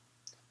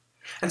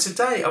 And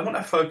today I want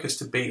our focus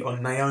to be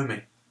on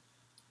Naomi.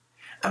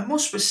 And more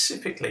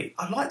specifically,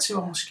 I'd like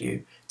to ask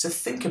you to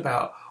think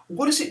about,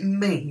 what does it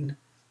mean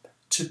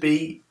to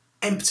be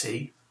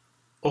empty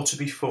or to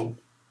be full?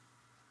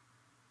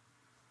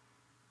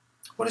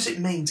 What does it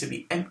mean to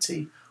be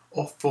empty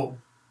or full?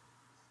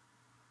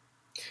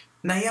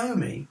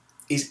 Naomi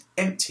is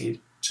emptied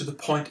to the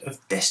point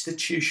of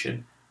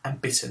destitution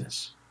and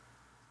bitterness.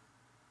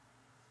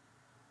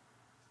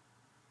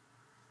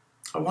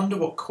 I wonder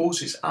what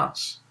causes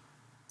us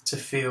to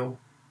feel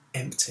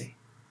empty.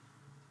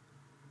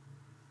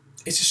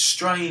 It's a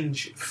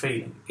strange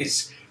feeling.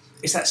 It's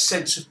that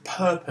sense of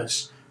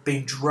purpose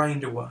being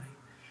drained away,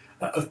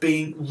 of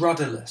being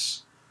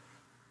rudderless,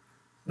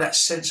 that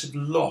sense of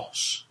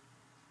loss.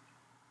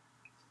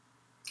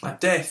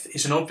 Death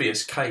is an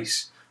obvious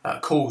cause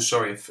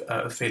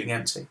of feeling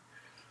empty.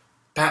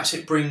 Perhaps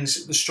it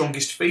brings the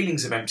strongest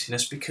feelings of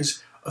emptiness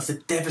because of the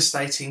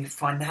devastating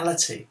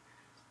finality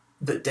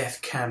that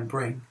death can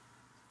bring.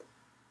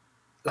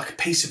 Like a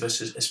piece of us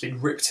has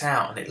been ripped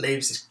out and it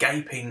leaves this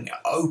gaping,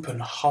 open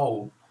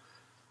hole.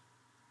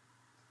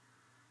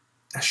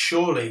 Now,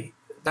 surely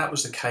that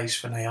was the case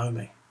for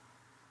Naomi.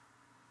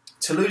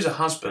 To lose a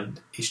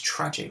husband is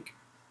tragic.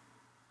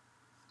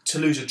 To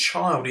lose a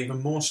child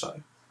even more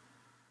so.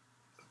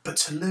 But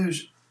to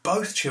lose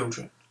both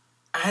children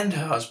and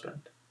her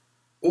husband,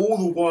 all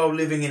the while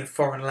living in a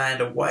foreign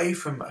land away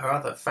from her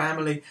other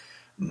family,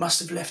 must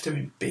have left her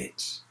in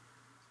bits.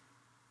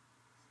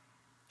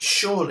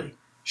 Surely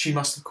she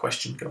must have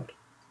questioned God.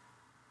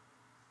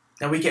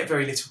 Now, we get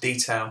very little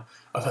detail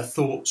of her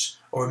thoughts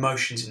or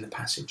emotions in the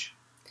passage.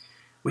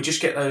 We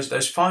just get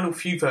those final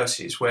few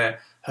verses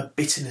where her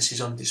bitterness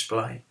is on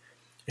display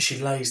as she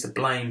lays the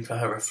blame for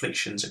her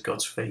afflictions at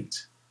God's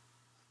feet.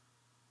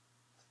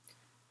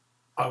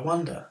 I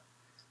wonder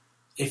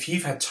if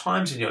you've had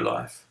times in your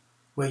life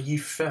where you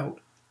felt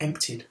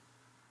emptied.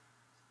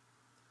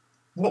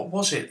 What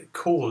was it that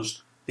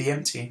caused the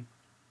emptying?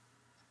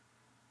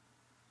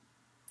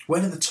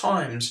 When are the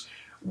times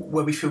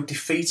where we feel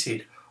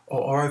defeated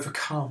or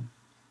overcome?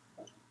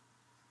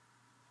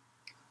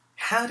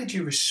 How did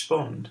you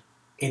respond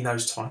in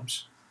those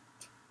times?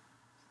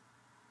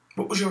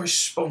 What was your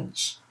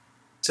response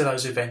to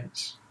those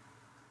events?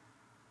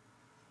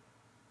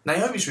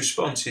 Naomi's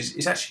response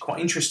is actually quite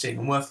interesting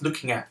and worth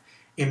looking at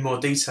in more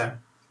detail.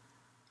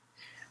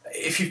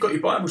 If you've got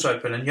your Bibles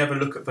open and you have a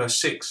look at verse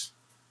 6,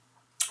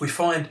 we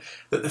find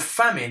that the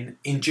famine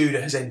in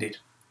Judah has ended,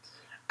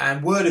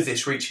 and word of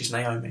this reaches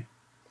Naomi.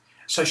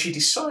 So she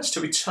decides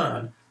to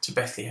return to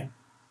Bethlehem.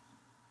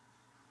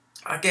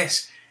 I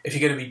guess if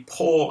you're going to be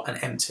poor and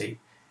empty,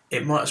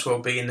 it might as well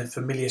be in the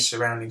familiar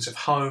surroundings of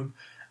home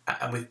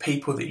and with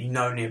people that you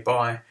know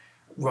nearby,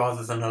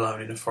 rather than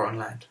alone in a foreign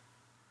land.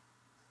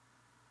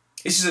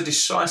 This is a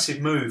decisive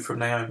move from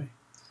Naomi.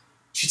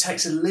 She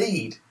takes a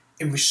lead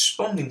in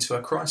responding to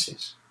her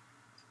crisis.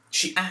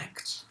 She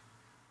acts.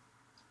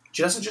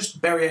 She doesn't just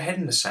bury her head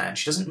in the sand.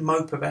 She doesn't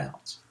mope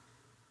about.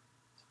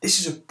 This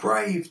is a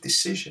brave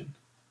decision.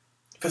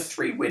 For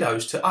 3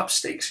 widows to up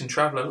sticks and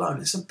travel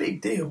alone, it's a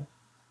big deal.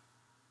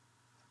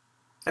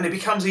 And it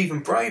becomes even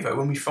braver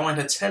when we find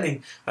her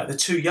telling the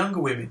 2 younger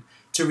women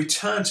to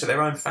return to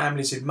their own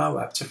families in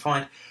Moab, to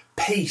find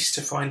peace,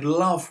 to find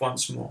love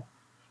once more.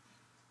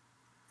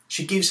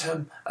 She gives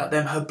them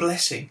her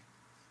blessing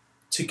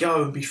to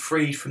go and be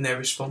freed from their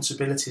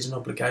responsibilities and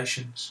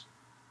obligations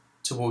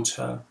towards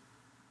her.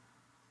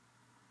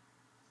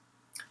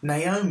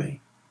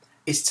 Naomi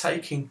is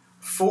taking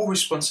full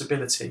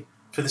responsibility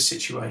for the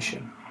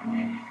situation,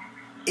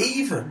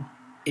 even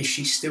if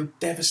she's still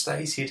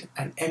devastated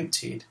and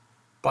emptied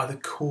by the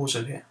cause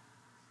of it.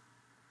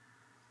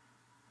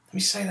 Let me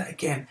say that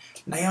again.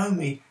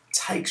 Naomi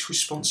takes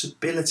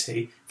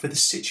responsibility for the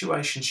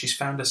situation she's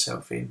found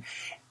herself in,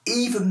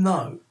 even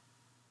though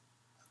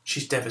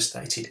she's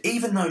devastated,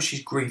 even though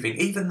she's grieving,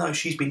 even though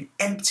she's been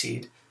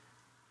emptied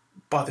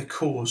by the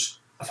cause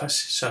of her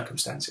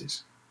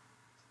circumstances.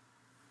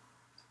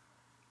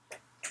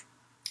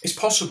 It's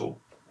possible,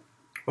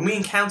 when we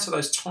encounter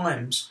those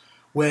times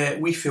where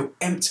we feel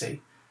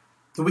empty,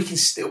 that we can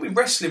still be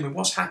wrestling with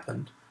what's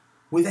happened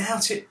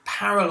without it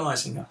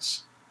paralysing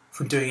us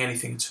from doing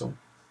anything at all.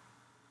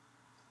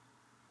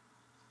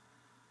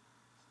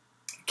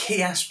 A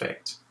key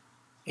aspect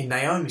in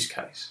Naomi's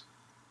case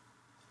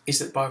is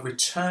that by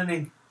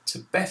returning to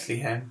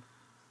Bethlehem,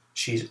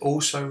 she is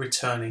also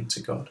returning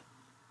to God.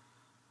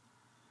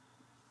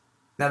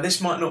 Now,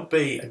 this might not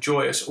be a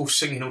joyous, all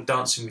singing, all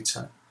dancing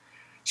return.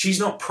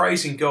 She's not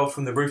praising God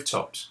from the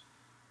rooftops.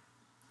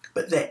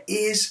 But there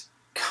is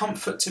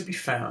comfort to be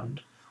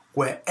found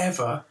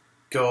wherever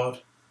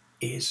God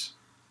is.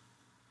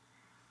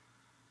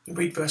 I'll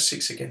read verse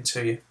 6 again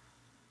to you.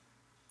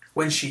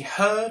 When she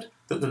heard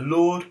that the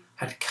Lord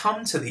had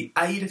come to the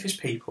aid of his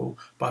people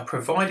by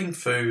providing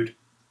food,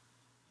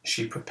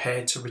 she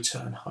prepared to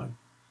return home.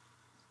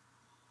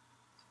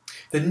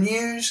 The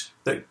news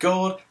that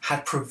God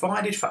had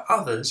provided for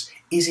others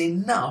is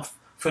enough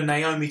for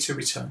Naomi to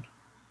return.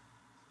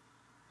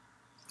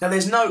 Now,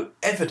 there's no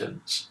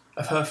evidence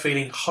of her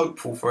feeling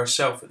hopeful for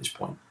herself at this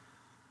point.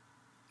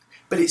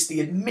 But it's the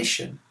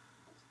admission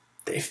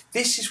that if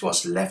this is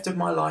what's left of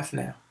my life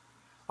now,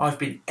 I've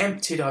been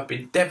emptied, I've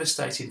been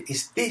devastated,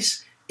 if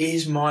this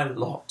is my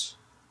lot,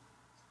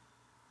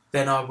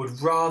 then I would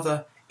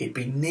rather it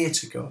be near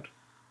to God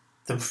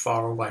than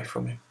far away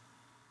from him.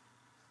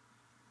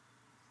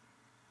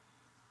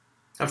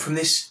 And from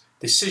this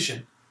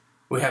decision,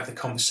 we have the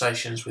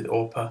conversations with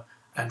Orpah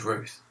and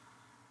Ruth.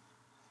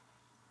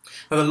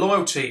 Now, the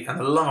loyalty and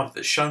the love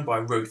that's shown by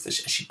Ruth as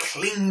she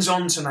clings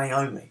on to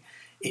Naomi,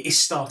 it is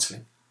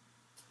startling.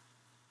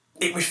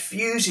 It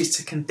refuses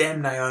to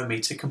condemn Naomi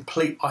to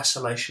complete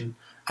isolation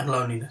and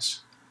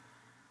loneliness.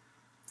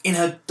 In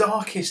her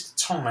darkest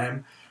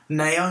time,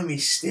 Naomi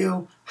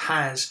still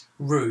has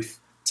Ruth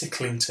to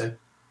cling to.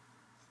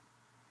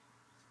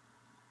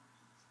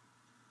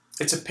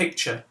 It's a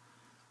picture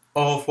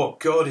of what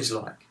God is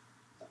like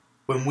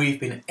when we've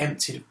been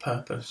emptied of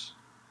purpose,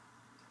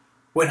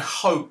 when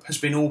hope has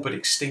been all but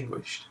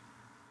extinguished.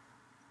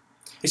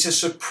 It's a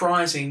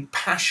surprising,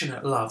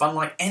 passionate love,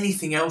 unlike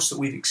anything else that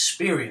we've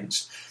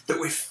experienced, that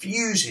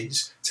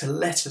refuses to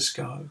let us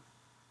go.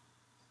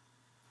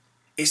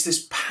 It's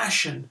this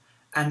passion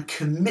and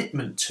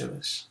commitment to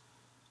us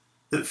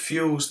that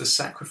fuels the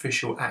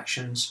sacrificial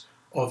actions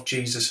of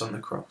Jesus on the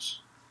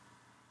cross.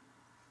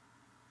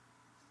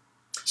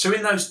 So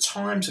in those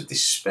times of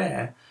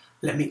despair,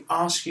 let me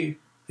ask you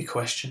the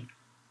question: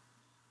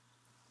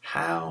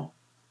 how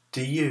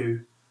do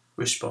you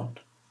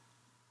respond?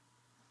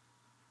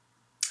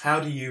 How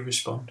do you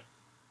respond?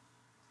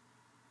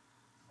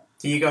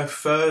 Do you go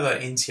further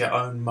into your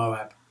own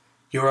Moab,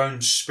 your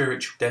own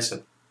spiritual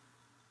desert,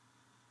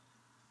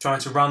 trying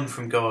to run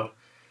from God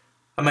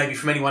and maybe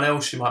from anyone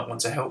else who might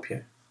want to help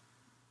you?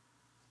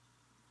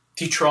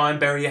 Do you try and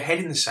bury your head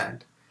in the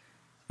sand,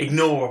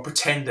 ignore or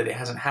pretend that it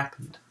hasn't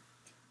happened?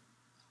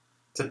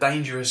 It's a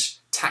dangerous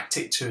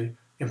tactic to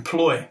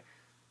employ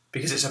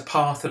because it's a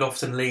path that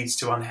often leads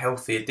to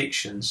unhealthy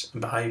addictions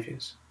and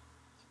behaviours.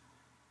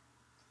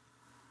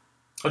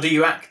 Or do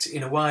you act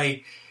in a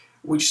way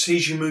which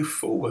sees you move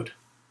forward,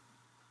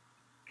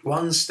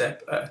 one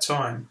step at a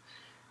time,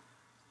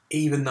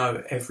 even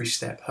though every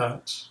step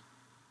hurts?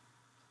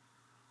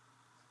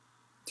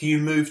 Do you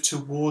move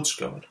towards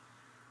God,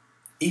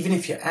 even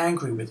if you're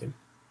angry with him?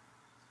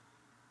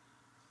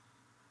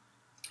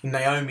 In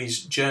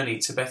Naomi's journey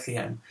to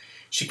Bethlehem,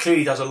 she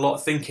clearly does a lot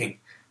of thinking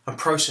and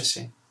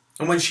processing.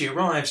 And when she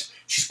arrives,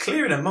 she's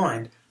clear in her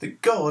mind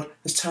that God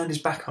has turned his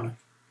back on her.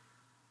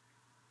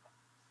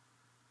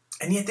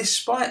 And yet,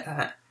 despite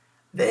that,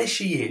 there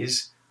she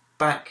is,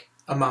 back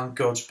among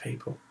God's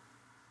people.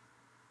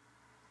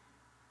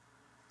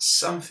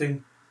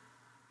 Something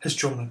has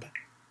drawn her back.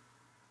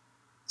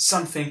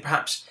 Something,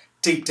 perhaps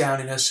deep down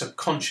in her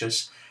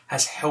subconscious,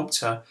 has helped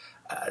her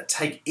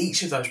take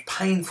each of those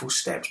painful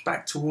steps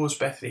back towards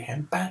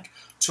Bethlehem, back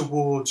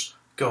towards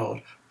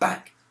God,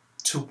 back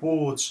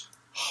towards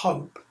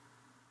hope,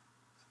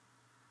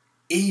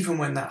 even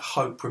when that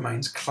hope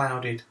remains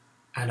clouded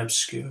and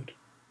obscured.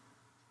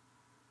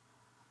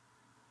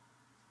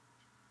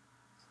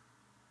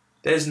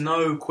 There's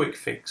no quick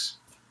fix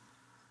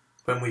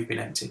when we've been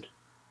emptied.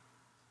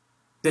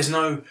 There's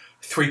no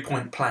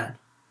three-point plan.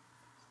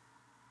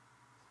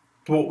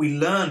 But what we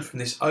learn from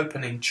this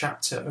opening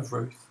chapter of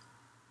Ruth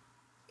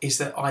is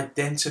that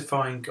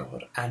identifying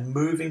God and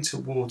moving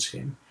towards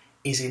him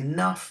is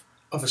enough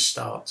of a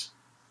start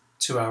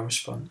to our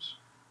response.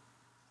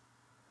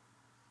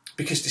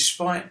 Because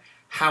despite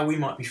how we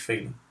might be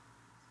feeling,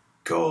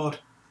 God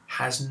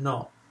has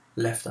not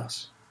left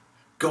us.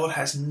 God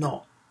has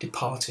not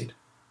departed.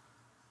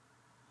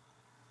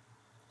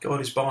 God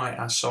is by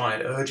our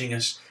side, urging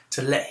us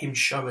to let him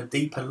show a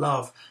deeper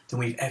love than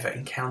we've ever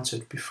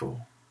encountered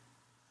before.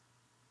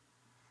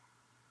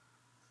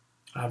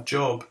 Our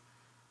job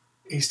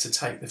is to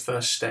take the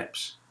first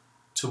steps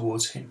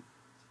towards him.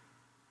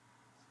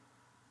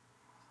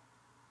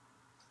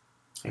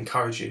 I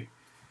encourage you,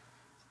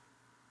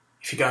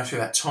 if you're going through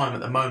that time at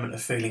the moment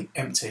of feeling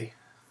empty,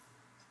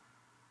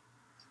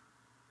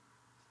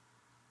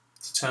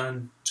 to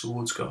turn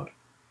towards God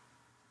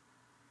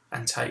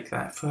and take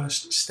that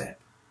first step.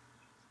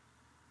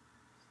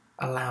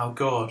 Allow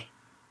God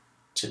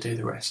to do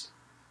the rest.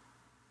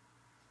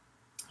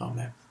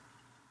 Amen.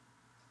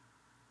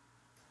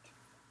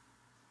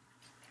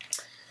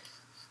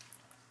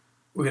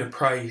 We're going to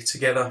pray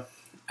together,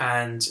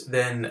 and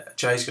then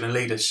Jay's going to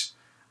lead us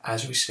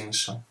as we sing a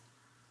song.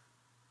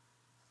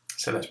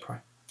 So let's pray.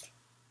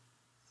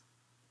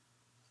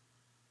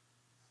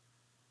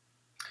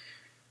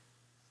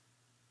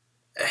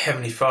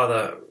 Heavenly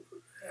Father,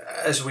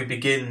 as we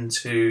begin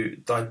to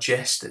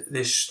digest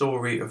this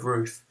story of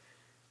Ruth,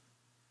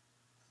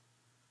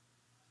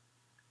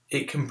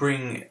 it can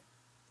bring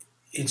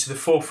into the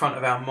forefront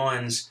of our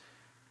minds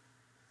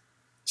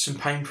some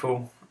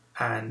painful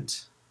and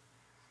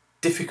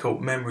difficult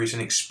memories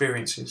and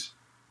experiences.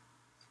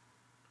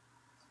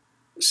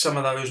 Some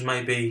of those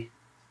may be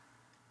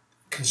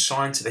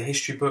consigned to the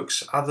history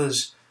books,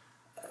 others,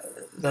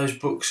 those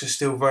books are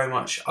still very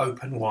much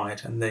open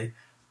wide and the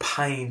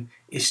pain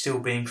is still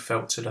being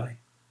felt today.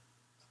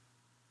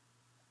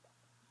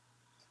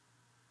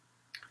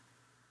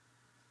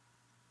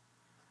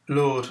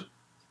 Lord,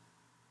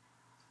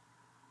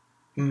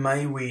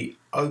 may we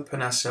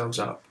open ourselves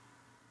up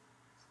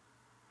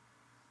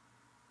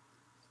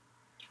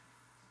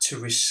to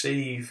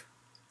receive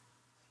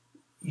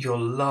your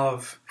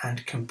love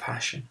and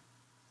compassion.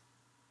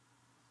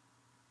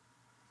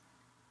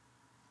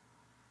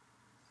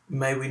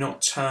 May we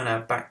not turn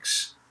our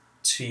backs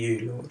to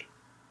you, Lord.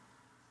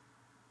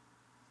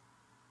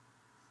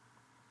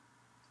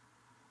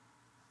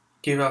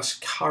 Give us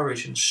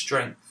courage and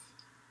strength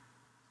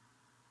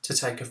to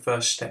take a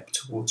first step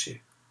towards you.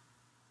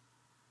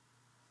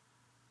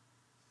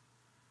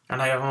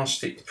 And I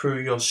ask that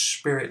through your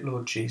Spirit,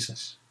 Lord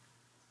Jesus,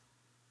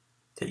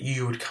 that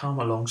you would come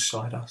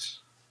alongside us.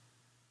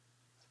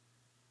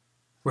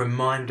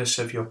 Remind us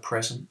of your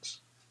presence.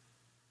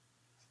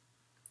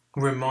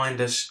 Remind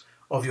us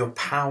of your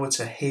power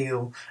to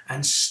heal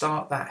and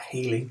start that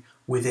healing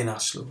within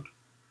us, Lord.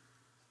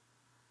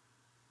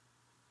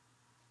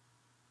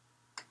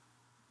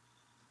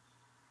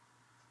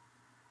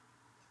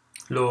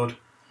 Lord,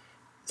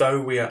 though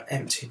we are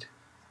emptied,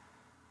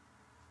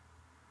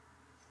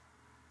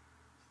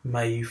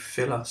 may you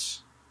fill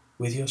us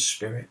with your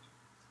Spirit,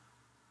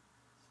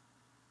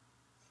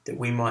 that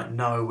we might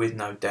know with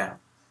no doubt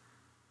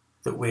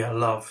that we are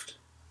loved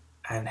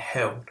and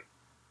held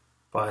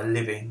by a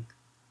living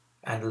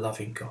and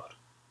loving God.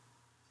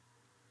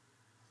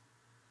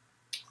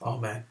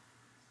 Amen.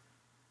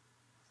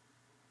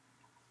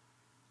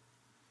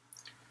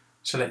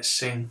 So let's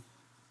sing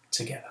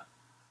together.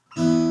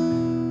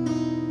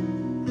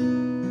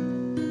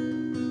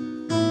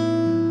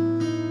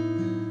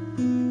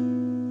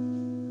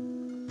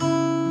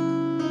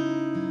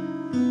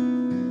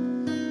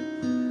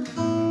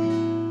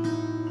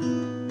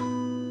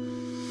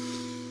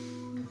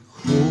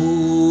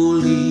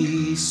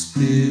 Holy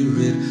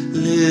Spirit,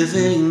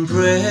 living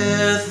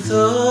breath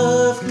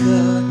of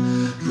God,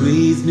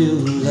 breathe new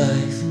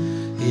life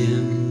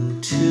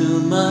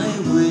into my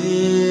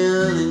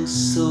willing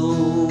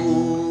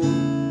soul.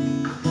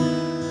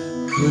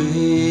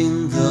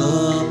 Bring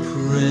the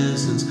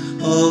presence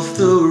of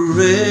the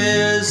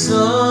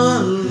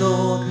risen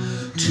Lord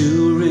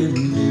to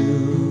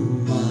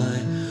renew my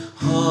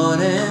heart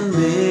and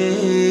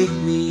make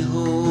me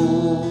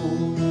whole.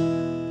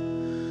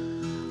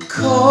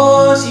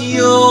 Cause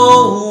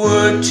your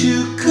word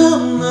to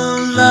come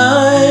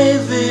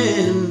alive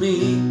in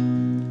me.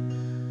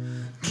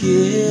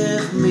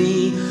 Give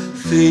me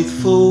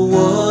faith for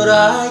what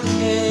I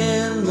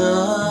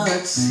cannot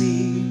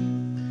see.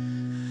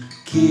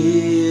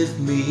 Give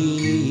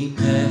me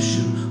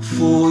passion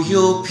for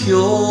your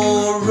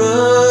purity.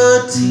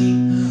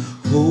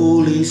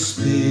 Holy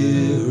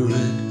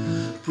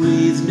Spirit,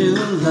 breathe new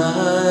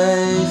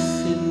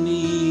life in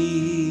me.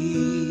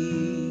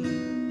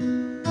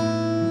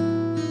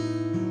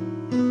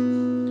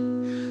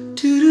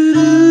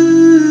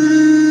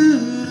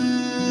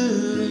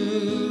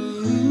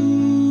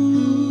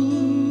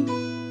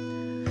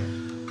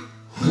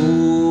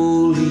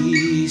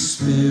 Holy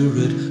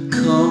Spirit,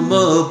 come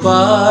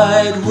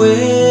abide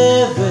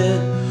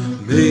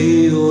within.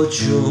 May your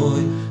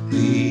joy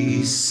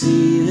be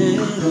seen in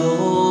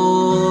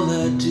all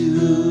I do.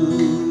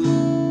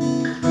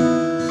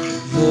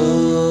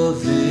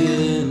 Love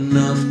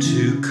enough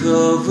to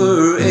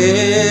cover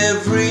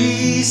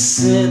every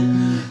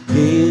sin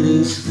in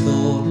each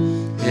thought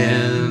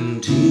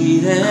and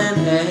deed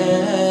and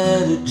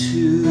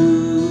attitude.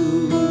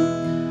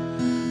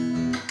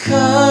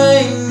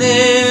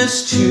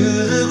 Kindness to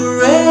the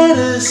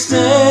greatest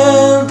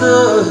and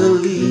the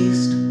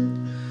least.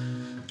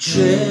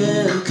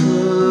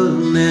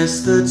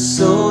 Gentleness that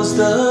sows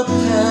the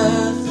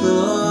path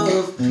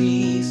of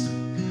peace.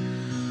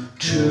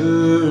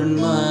 Turn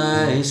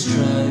my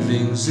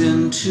strivings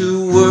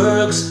into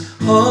works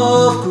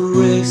of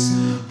grace.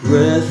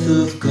 Breath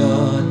of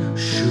God,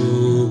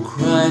 show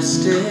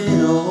Christ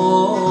in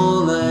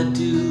all I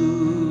do.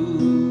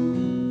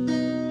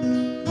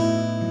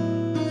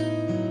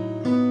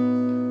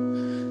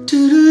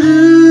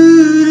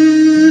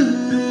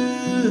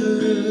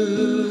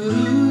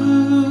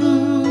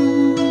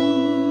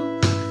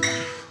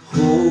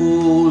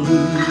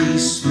 Holy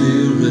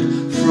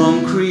Spirit,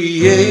 from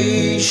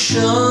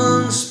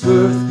creation's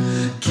birth,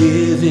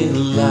 giving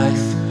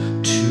life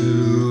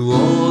to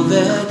all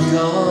that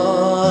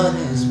God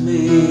has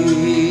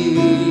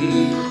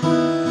made.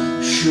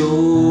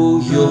 Show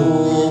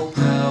your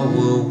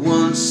power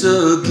once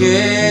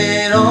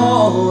again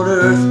on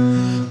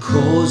earth.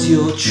 Cause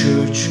your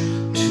church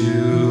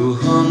to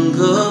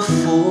hunger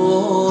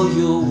for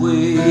your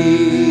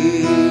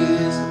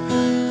ways.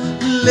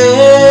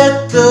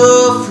 Let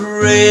the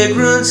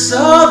fragrance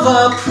of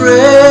our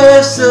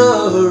praise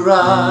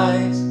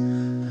arise.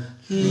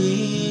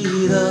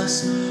 Lead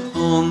us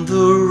on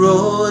the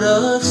road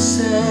of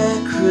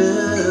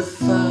sacrifice,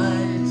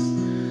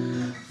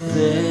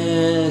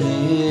 that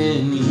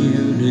in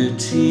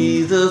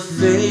unity the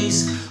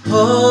face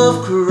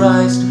of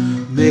Christ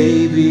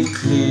may be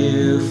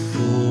clear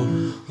for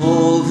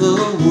all the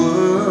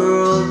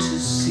world to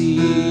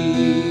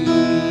see.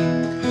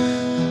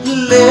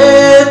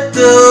 Let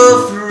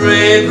the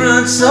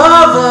fragrance of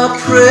our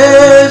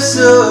praise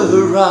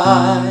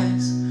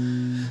arise.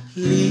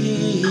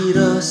 Lead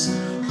us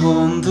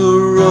on the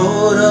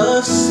road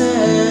of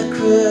sacrifice,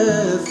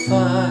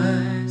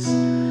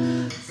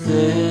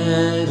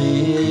 that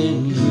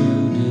in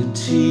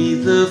unity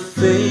the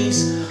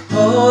face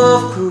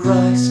of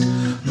Christ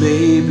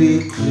may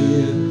be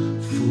clear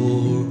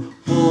for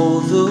all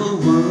the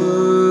world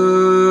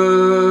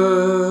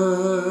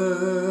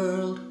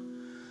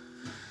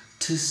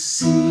to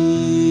see.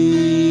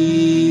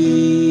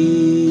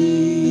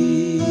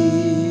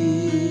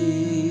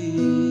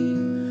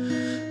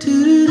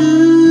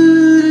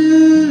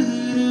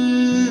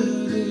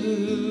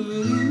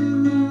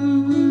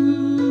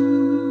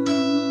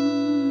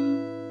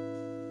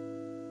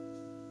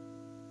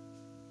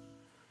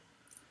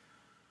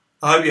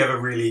 I hope you have a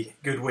really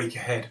good week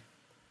ahead.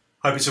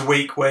 I hope it's a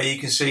week where you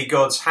can see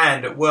God's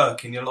hand at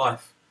work in your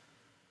life.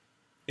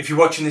 If you're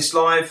watching this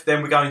live,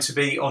 then we're going to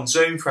be on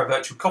Zoom for our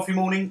virtual coffee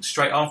morning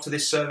straight after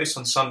this service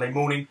on Sunday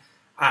morning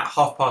at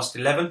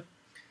 11:30.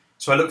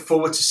 So I look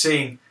forward to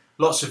seeing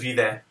lots of you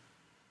there.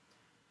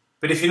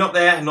 But if you're not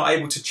there and not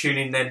able to tune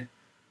in, then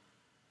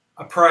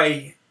I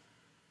pray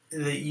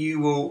that you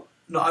will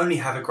not only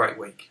have a great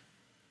week,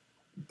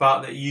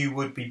 but that you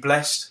would be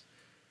blessed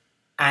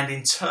and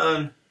in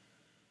turn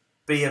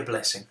be a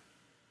blessing.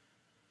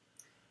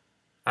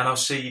 And I'll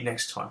see you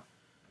next time.